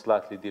about a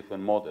slightly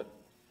different model.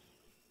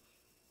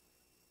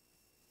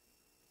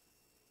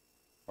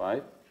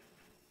 Right?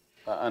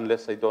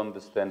 unless I don't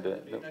understand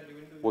Data given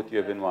to what you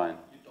have in mind.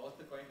 You toss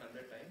the coin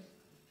 100 times,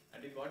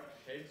 and you got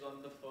heads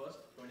on the 1st,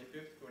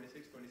 25th,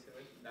 26th,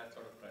 27th, that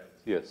sort of prize.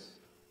 Yes.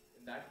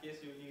 In that case,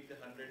 you need the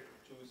 100,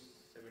 choose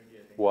 70, I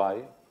think.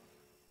 Why?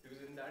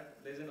 Because in that,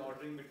 there's an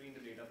ordering between the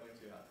data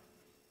points you have.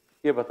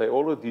 Yeah, but I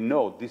already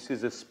know this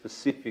is a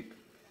specific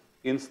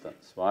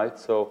instance, right?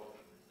 So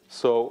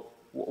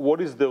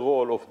what is the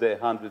role of the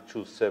 100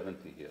 choose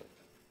 70 here?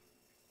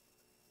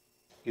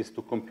 Is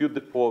to compute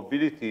the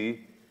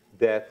probability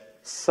that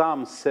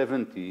some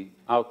 70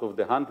 out of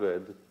the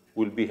 100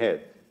 will be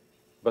head.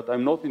 But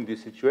I'm not in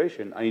this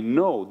situation. I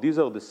know these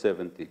are the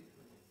 70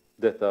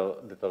 that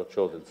are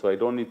chosen, so I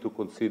don't need to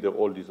consider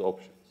all these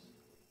options.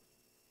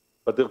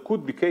 But there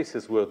could be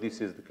cases where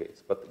this is the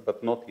case,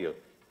 but not here.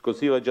 Because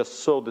here I just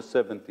saw the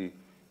 70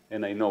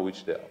 and I know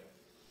which they are.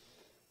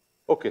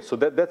 Okay, so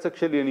that's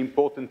actually an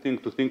important thing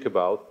to think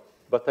about.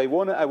 But I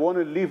want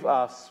to leave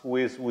us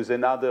with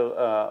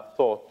another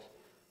thought,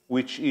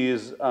 which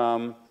is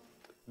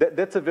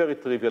that's a very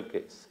trivial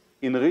case.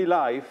 In real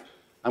life,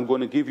 I'm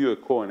going to give you a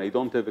coin. I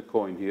don't have a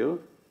coin here.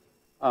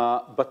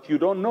 But you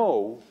don't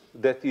know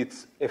that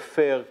it's a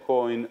fair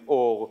coin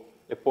or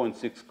a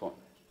 0.6 coin.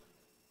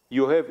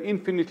 You have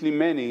infinitely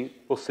many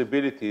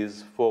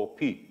possibilities for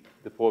P,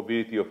 the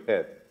probability of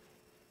head.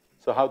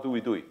 So how do we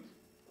do it?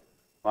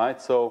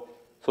 Right? So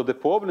the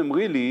problem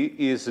really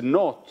is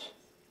not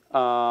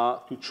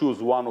to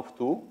choose one of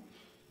two,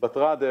 but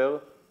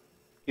rather,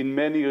 in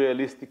many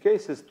realistic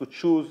cases, to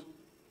choose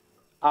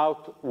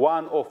out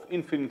one of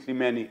infinitely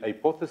many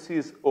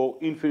hypotheses or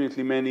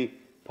infinitely many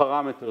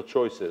parameter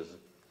choices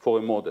for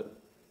a model.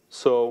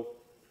 So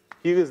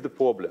here is the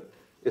problem.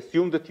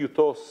 Assume that you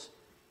toss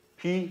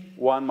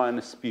P1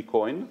 minus P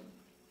coin.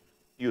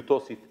 You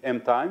toss it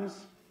M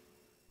times.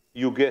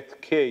 You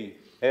get K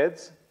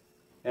heads,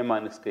 M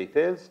minus K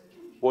tails.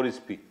 What is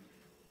P?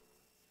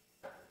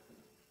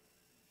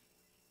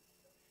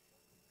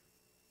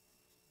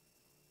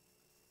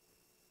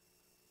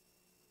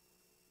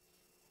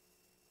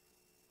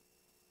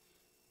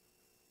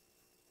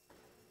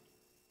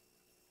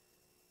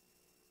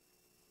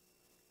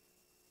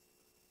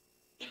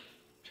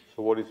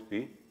 So what is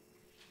P?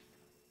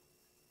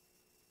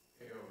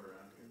 K over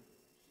M.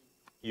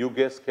 You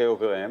guess K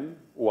over M.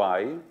 Why?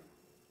 I mean,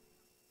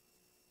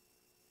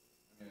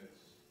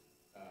 it's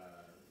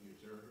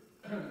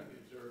the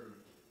observed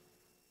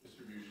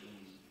distribution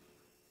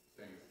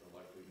saying it's the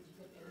likelihood to be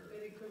better.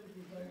 Empirical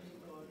result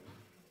or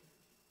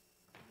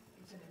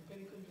it's an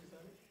empirical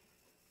result.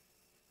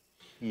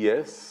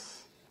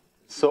 Yes.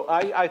 So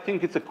I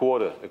think it's a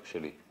quarter,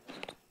 actually.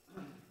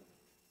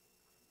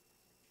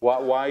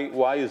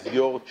 Why is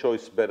your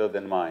choice better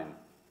than mine?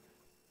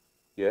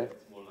 Yeah?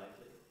 It's more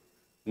likely.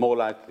 More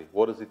likely.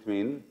 What does it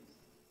mean?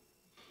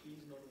 P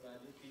is not a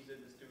value, P is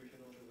a distribution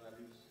of the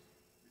values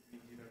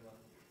between 0 and 1.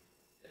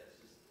 Yeah, it's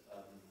just,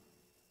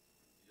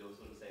 you're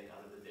sort of saying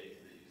out of the data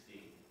that you've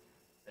seen,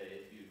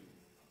 say if you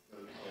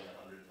throw the coin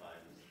 100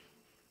 times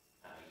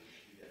and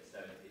you get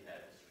 70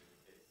 heads,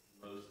 it's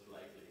most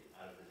likely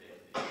out of the data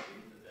that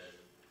you've seen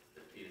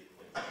that P is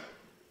 0.7.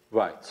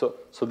 Right.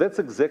 So that's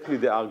exactly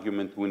the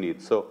argument we need.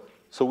 So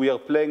we are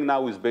playing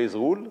now with Bayes'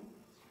 rule.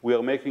 We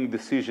are making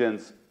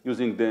decisions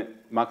using the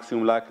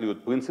maximum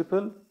likelihood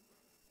principle.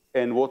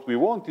 And what we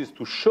want is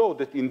to show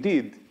that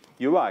indeed,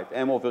 you're right,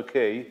 M over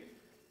K,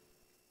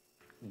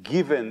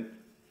 given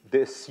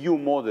the SU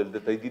model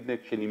that I didn't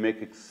actually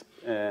make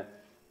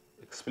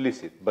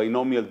explicit,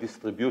 binomial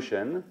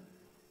distribution,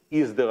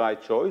 is the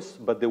right choice.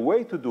 But the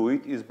way to do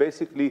it is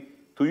basically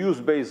to use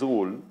Bayes'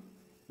 rule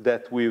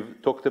that we've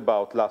talked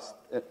about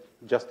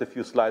just a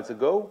few slides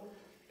ago,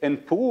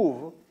 and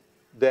prove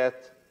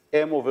that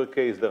M over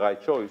K is the right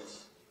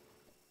choice,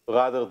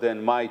 rather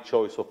than my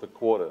choice of a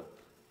quarter.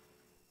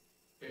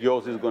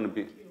 Yours is going to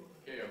be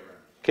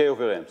K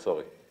over M,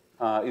 sorry,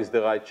 is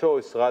the right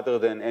choice, rather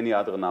than any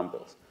other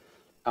numbers.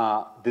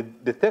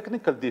 The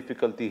technical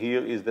difficulty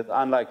here is that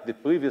unlike the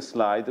previous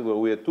slide, where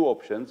we had two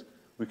options,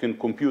 we can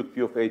compute P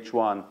of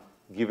H1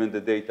 given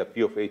the data, P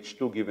of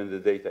H2 given the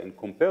data, and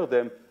compare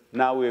them.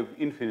 Now we have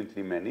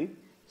infinitely many.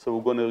 So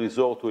we're going to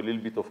resort to a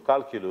little bit of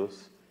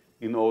calculus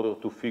in order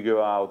to figure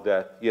out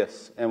that,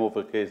 yes, M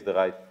over K is the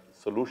right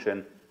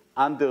solution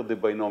under the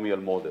binomial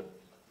model.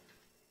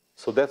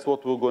 So that's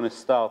what we're going to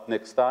start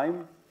next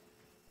time.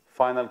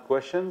 Final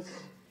questions?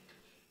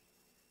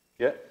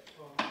 Yeah?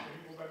 Can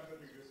you go back to the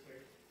previous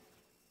slide?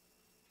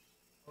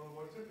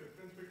 What's the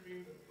difference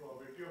between the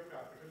probability of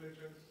capital H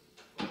and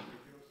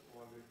probability of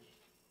small h?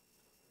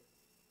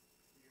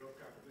 P of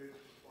capital H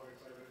is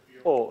 0.5 and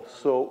P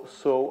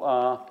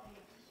of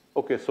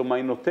Okay, so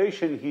my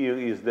notation here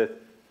is that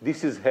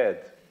this is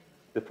head.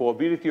 The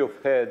probability of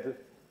head,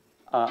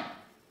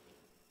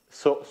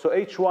 so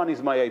H1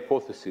 is my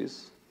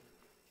hypothesis,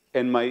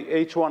 and my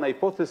H1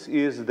 hypothesis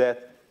is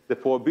that the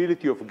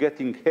probability of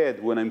getting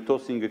head when I'm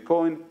tossing a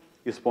coin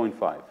is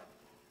 0.5.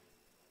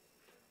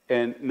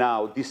 And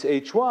now this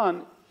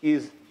H1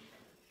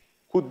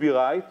 could be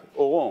right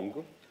or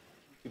wrong.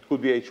 It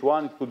could be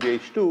H1, it could be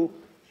H2,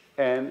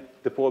 and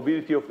the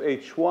probability of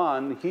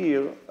H1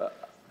 here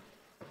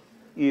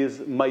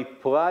is my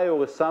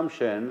prior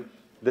assumption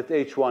that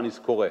H1 is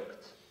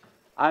correct.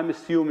 I'm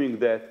assuming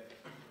that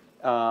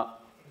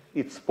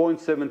it's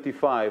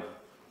 0.75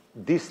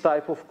 this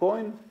type of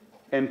coin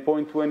and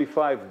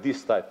 0.25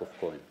 this type of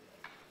coin.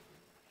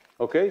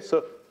 Okay,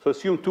 so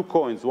assume two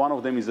coins. One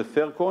of them is a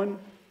fair coin.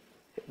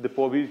 The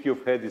probability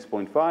of head is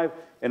 0.5.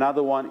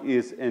 Another one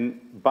is a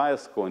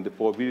bias coin. The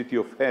probability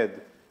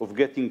of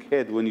getting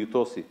head when you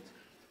toss it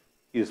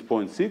is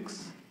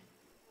 0.6.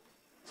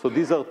 So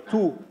these are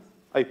two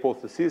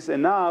hypotheses.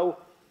 And now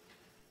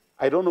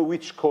I don't know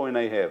which coin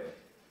I have.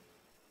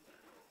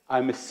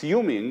 I'm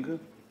assuming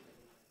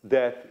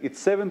that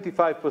it's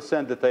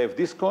 75% that I have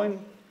this coin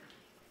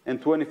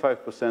and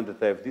 25%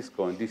 that I have this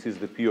coin. This is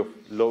the P of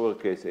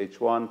lowercase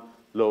h1,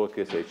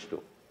 lowercase h2.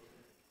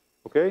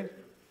 Okay?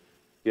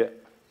 Yeah.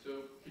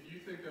 So could you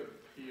think of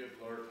P of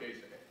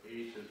lowercase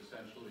h as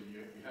essentially you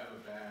have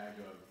a bag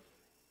of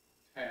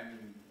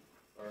 10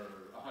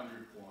 or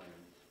 100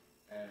 coins,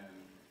 and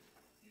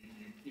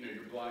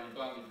you're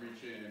blindly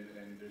reach in,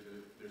 and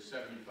there's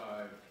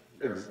 75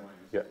 fair coins,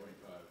 yeah. 25.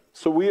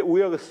 So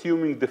we are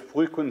assuming the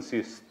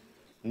frequencies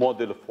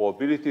model of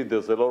probability.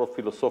 There's a lot of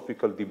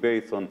philosophical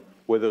debates on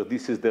whether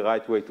this is the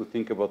right way to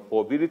think about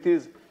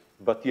probabilities,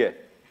 but yeah,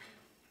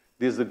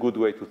 this is a good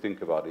way to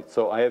think about it.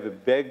 So I have a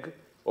bag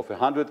of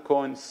 100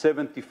 coins,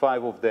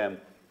 75 of them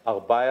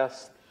are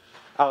biased,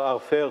 are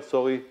fair,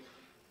 sorry.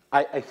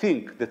 I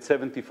think that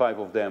 75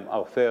 of them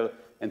are fair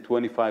and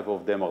 25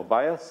 of them are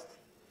biased.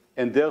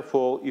 And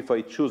therefore, if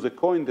I choose a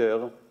coin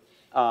there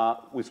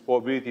with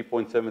probability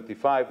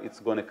 0.75, it's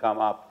going to come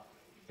up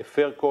a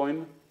fair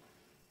coin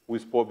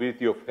with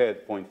probability of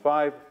head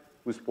 0.5,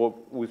 with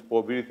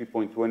probability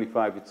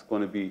 0.25, it's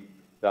going to be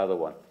the other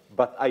one.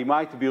 But I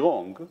might be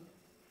wrong,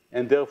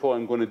 and therefore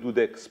I'm going to do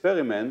the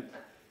experiment.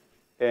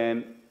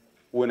 And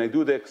when I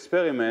do the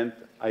experiment,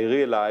 I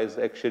realize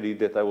actually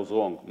that I was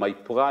wrong. My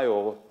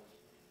prior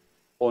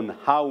on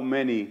how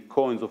many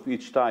coins of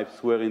each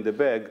type were in the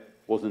bag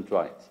wasn't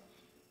right.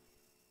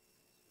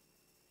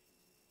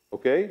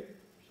 Okay?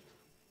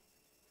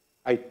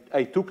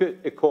 I took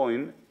a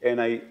coin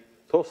and I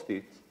tossed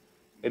it,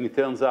 and it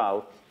turns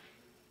out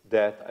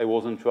that I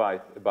wasn't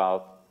right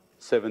about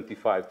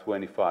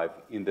 75-25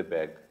 in the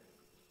bag.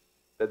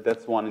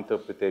 That's one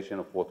interpretation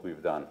of what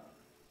we've done.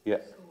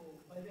 Yeah. So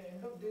by the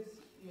end of this,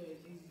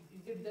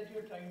 is it that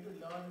you're trying to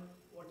learn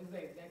what is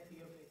the exact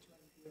P of H1,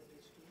 P of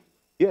H2?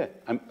 Yeah,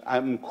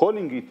 I'm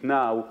calling it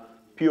now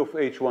P of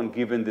H1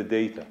 given the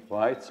data,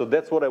 right? So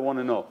that's what I want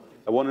to know.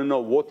 I want to know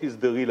what is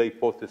the real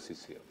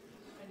hypothesis here.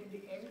 And in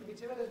the end,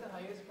 whichever is the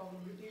highest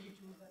probability, we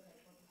choose that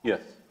hypothesis.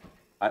 Yes.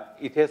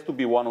 It has to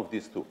be one of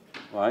these two,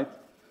 right?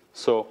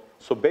 So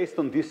based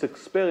on this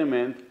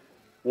experiment,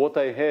 what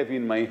I have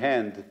in my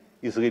hand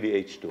is really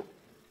H2,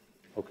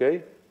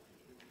 okay?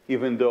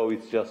 Even though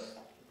it's just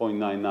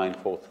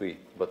 0.9943,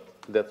 but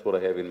that's what I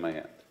have in my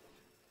hand.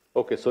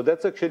 Okay, so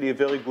that's actually a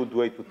very good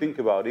way to think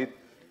about it.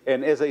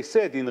 And as I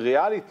said, in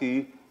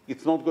reality,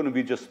 it's not going to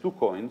be just two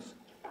coins,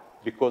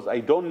 because I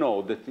don't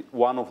know that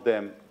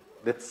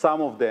that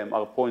some of them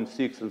are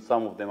 0.6 and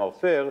some of them are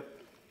fair.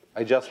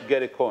 I just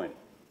get a coin.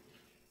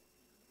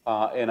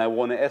 And I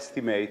want to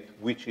estimate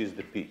which is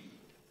the P.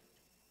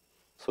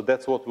 So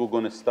that's what we're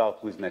going to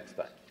start with next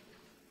time.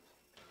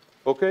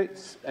 Okay,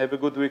 have a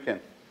good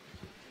weekend.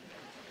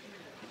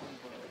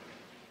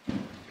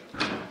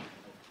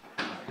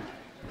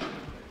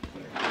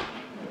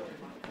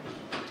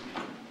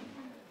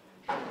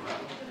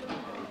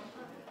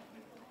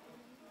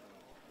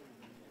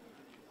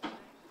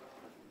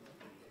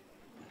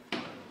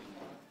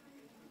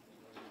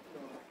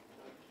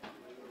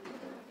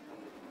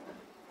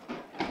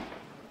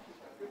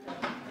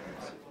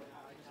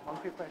 One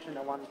quick question.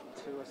 I want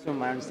to assume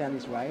my understanding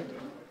is right.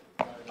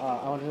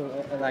 I want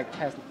to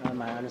test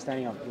my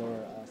understanding of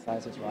your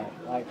slices,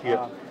 right?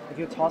 If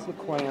you toss the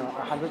coin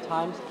 100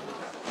 times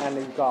and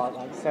you've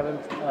got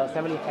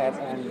 70 heads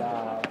and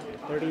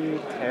 30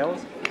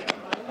 tails,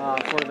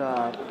 for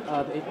the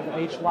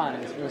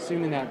H1, you're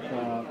assuming that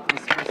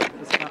it's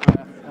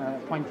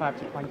 0.5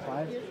 to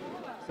 0.5.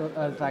 So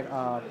it's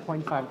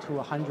 0.5 to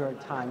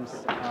 100 times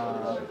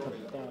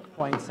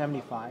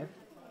 0.75.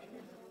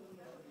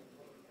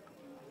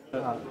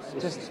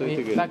 Just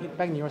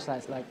back in your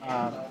slides,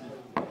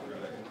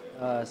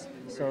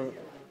 so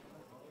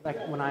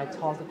when I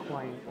toss the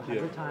coin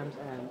 100 times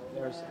and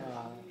there's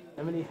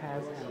 70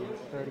 heads and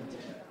 30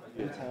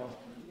 tails,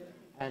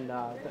 and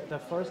the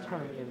first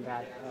term in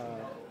that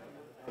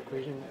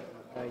equation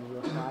in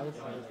your slides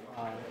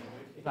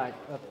is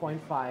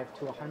 0.5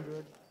 to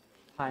 100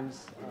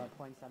 times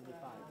 0.75.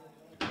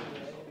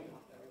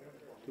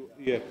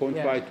 Yeah,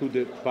 0.5 to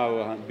the power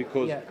 100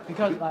 because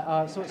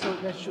so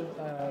that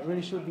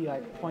should be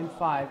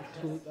 0.5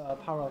 to the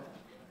power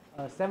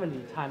of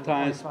 70 times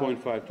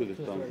 0.5 to the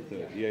power.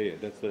 Yeah,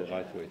 that's the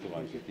right way to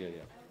write it. Yeah.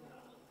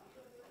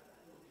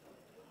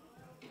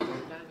 You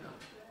learned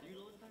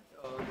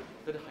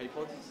that the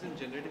hypothesis in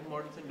generative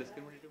models and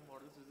discriminative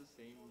models is the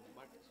same,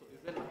 but so is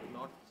there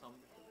not some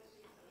difference?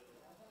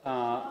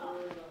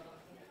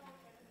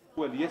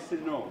 Well, yes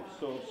and no.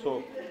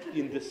 So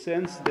in the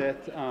sense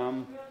that,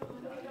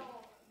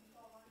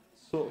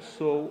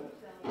 so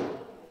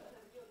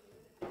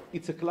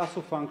it's a class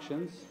of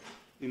functions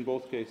in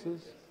both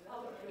cases,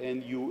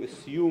 and you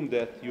assume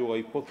that your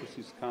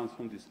hypothesis comes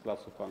from this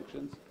class of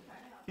functions.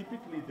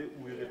 Typically,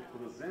 we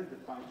represent the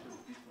functions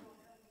differently,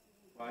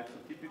 right? So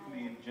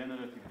typically, in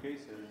generative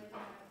cases,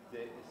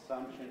 the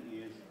assumption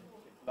is a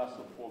class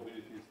of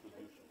probability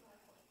distribution.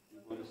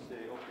 You're going to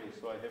say, okay,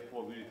 so I have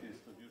probability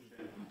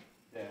distribution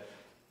that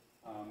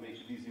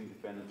make these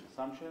independent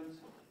assumptions,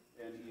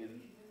 and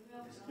in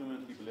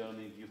discriminative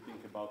learning, you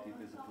think about it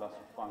as a class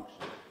of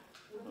functions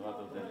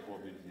rather than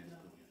probability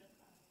distribution.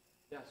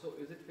 Yeah, so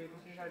is it fair to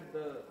say that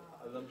the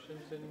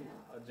assumptions in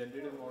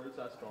generative models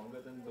are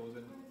stronger than those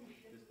in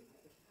distributive?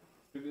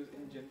 Because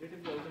in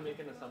generative, you also make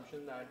an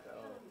assumption that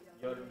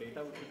your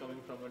data would be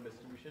coming from a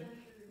distribution,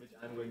 which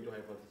I'm going to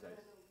hypothesize.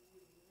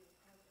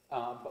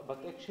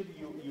 But actually,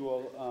 you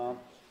are.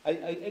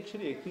 I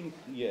think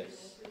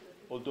yes.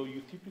 Although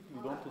you typically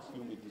don't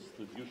assume a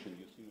distribution,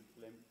 you assume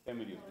a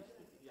family of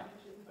distributions.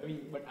 Yeah, I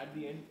mean, but at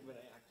the end, when I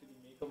actually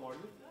make a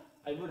model,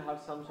 I would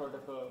have some sort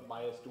of a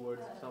bias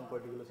towards some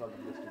particular sort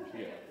of distribution.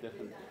 Yeah,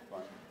 definitely.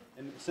 Fine.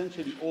 And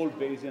essentially, all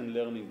Bayesian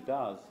learning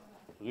does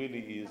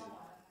really is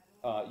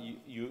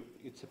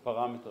it's a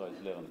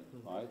parameterized learning,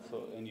 right?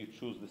 So, and you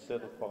choose the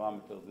set of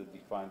parameters that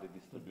define the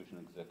distribution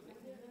exactly.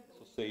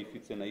 So, say if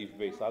it's a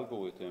naive-Bayes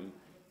algorithm,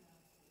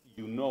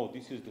 you know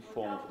this is the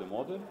form of the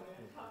model,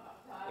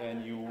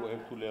 and you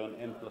have to learn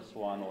n plus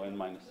 1 or n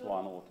minus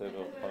 1 or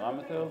whatever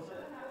parameters,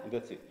 and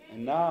that's it.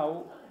 And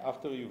now,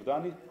 after you've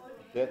done it,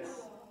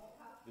 that's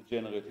the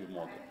generative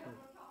model.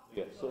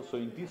 Yeah, so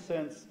in this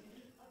sense,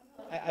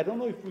 I don't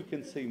know if we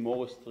can say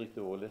more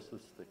restrictive or less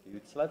restrictive.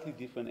 It's slightly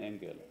different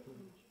angle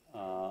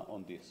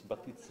on this,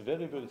 but it's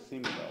very, very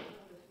similar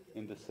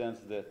in the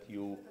sense that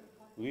your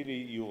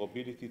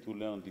ability to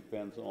learn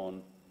depends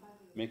on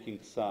making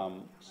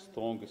some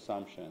strong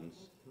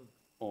assumptions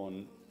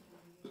on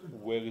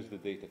where is the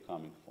data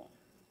coming from.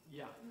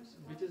 Yeah,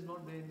 which is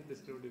not there in the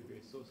distributive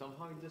case. So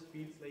somehow it just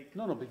feels like...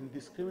 No, but in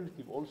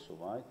discriminative also,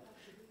 right?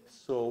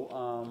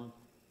 So,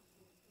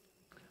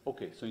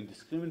 okay, so in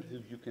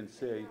discriminative you can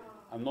say,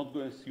 I'm not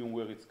going to assume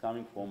where it's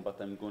coming from, but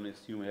I'm going to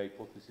assume a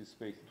hypothesis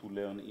space to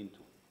learn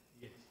into.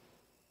 Yes.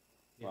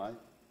 Right?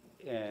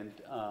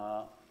 And,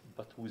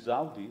 but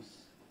without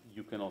this,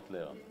 you cannot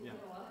learn. Yeah.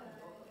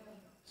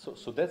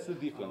 So that's the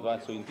difference,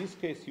 right? So in this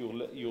case,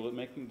 you're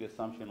making the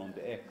assumption on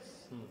the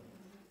X,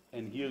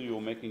 and here you're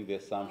making the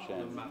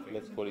assumption,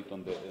 let's call it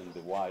on the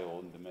Y or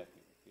on the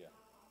mapping. Yeah.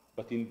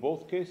 But in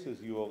both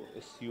cases, you are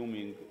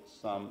assuming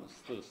some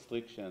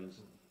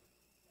restrictions,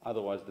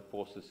 otherwise the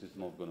process is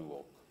not going to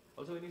work.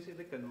 Also, when you say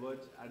they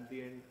converge at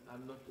the end,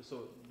 I'm not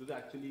so. Do they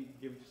actually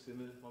give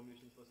similar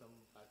formulations for some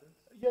patterns?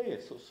 Yeah.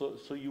 So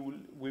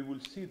we will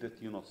see that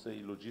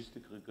say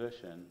logistic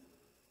regression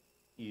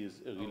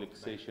is a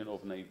relaxation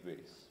of naive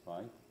Bayes,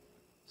 right?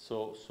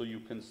 So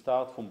you can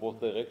start from both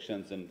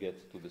directions and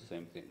get to the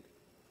same thing,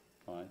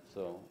 right?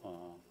 So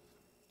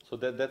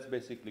that's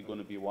basically going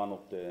to be one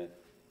of the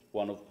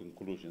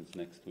conclusions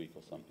next week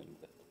or something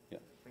like that.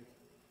 Yeah. Thank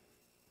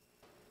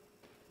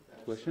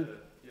you. Question?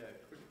 Yeah,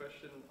 quick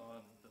question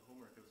on the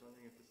homework. I was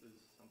wondering if this is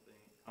something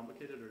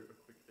complicated or a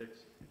quick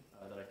fix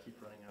that I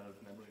keep running out of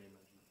memory.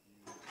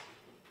 I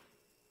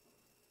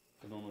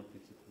don't know if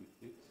it's a quick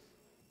fix,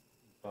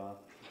 but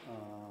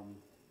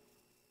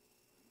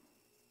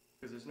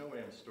because there's no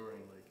way I'm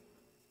storing like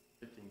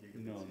 15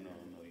 gigabits. No,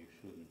 you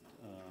shouldn't.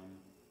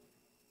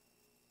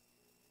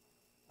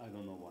 I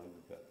don't know why you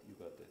got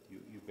that.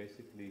 You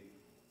basically,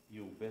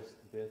 your best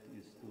bet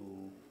is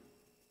to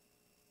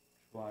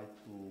try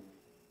to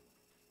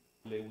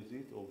play with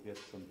it or get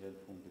some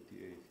help from the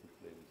TAs to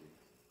play with it.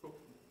 Cool.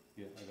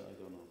 Yeah, I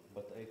don't know.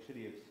 But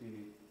actually I've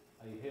seen it,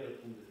 I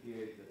heard from the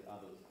TAs that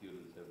other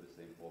students have the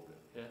same problem.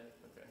 Yeah,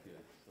 okay.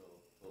 Yeah, so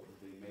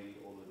they may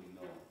already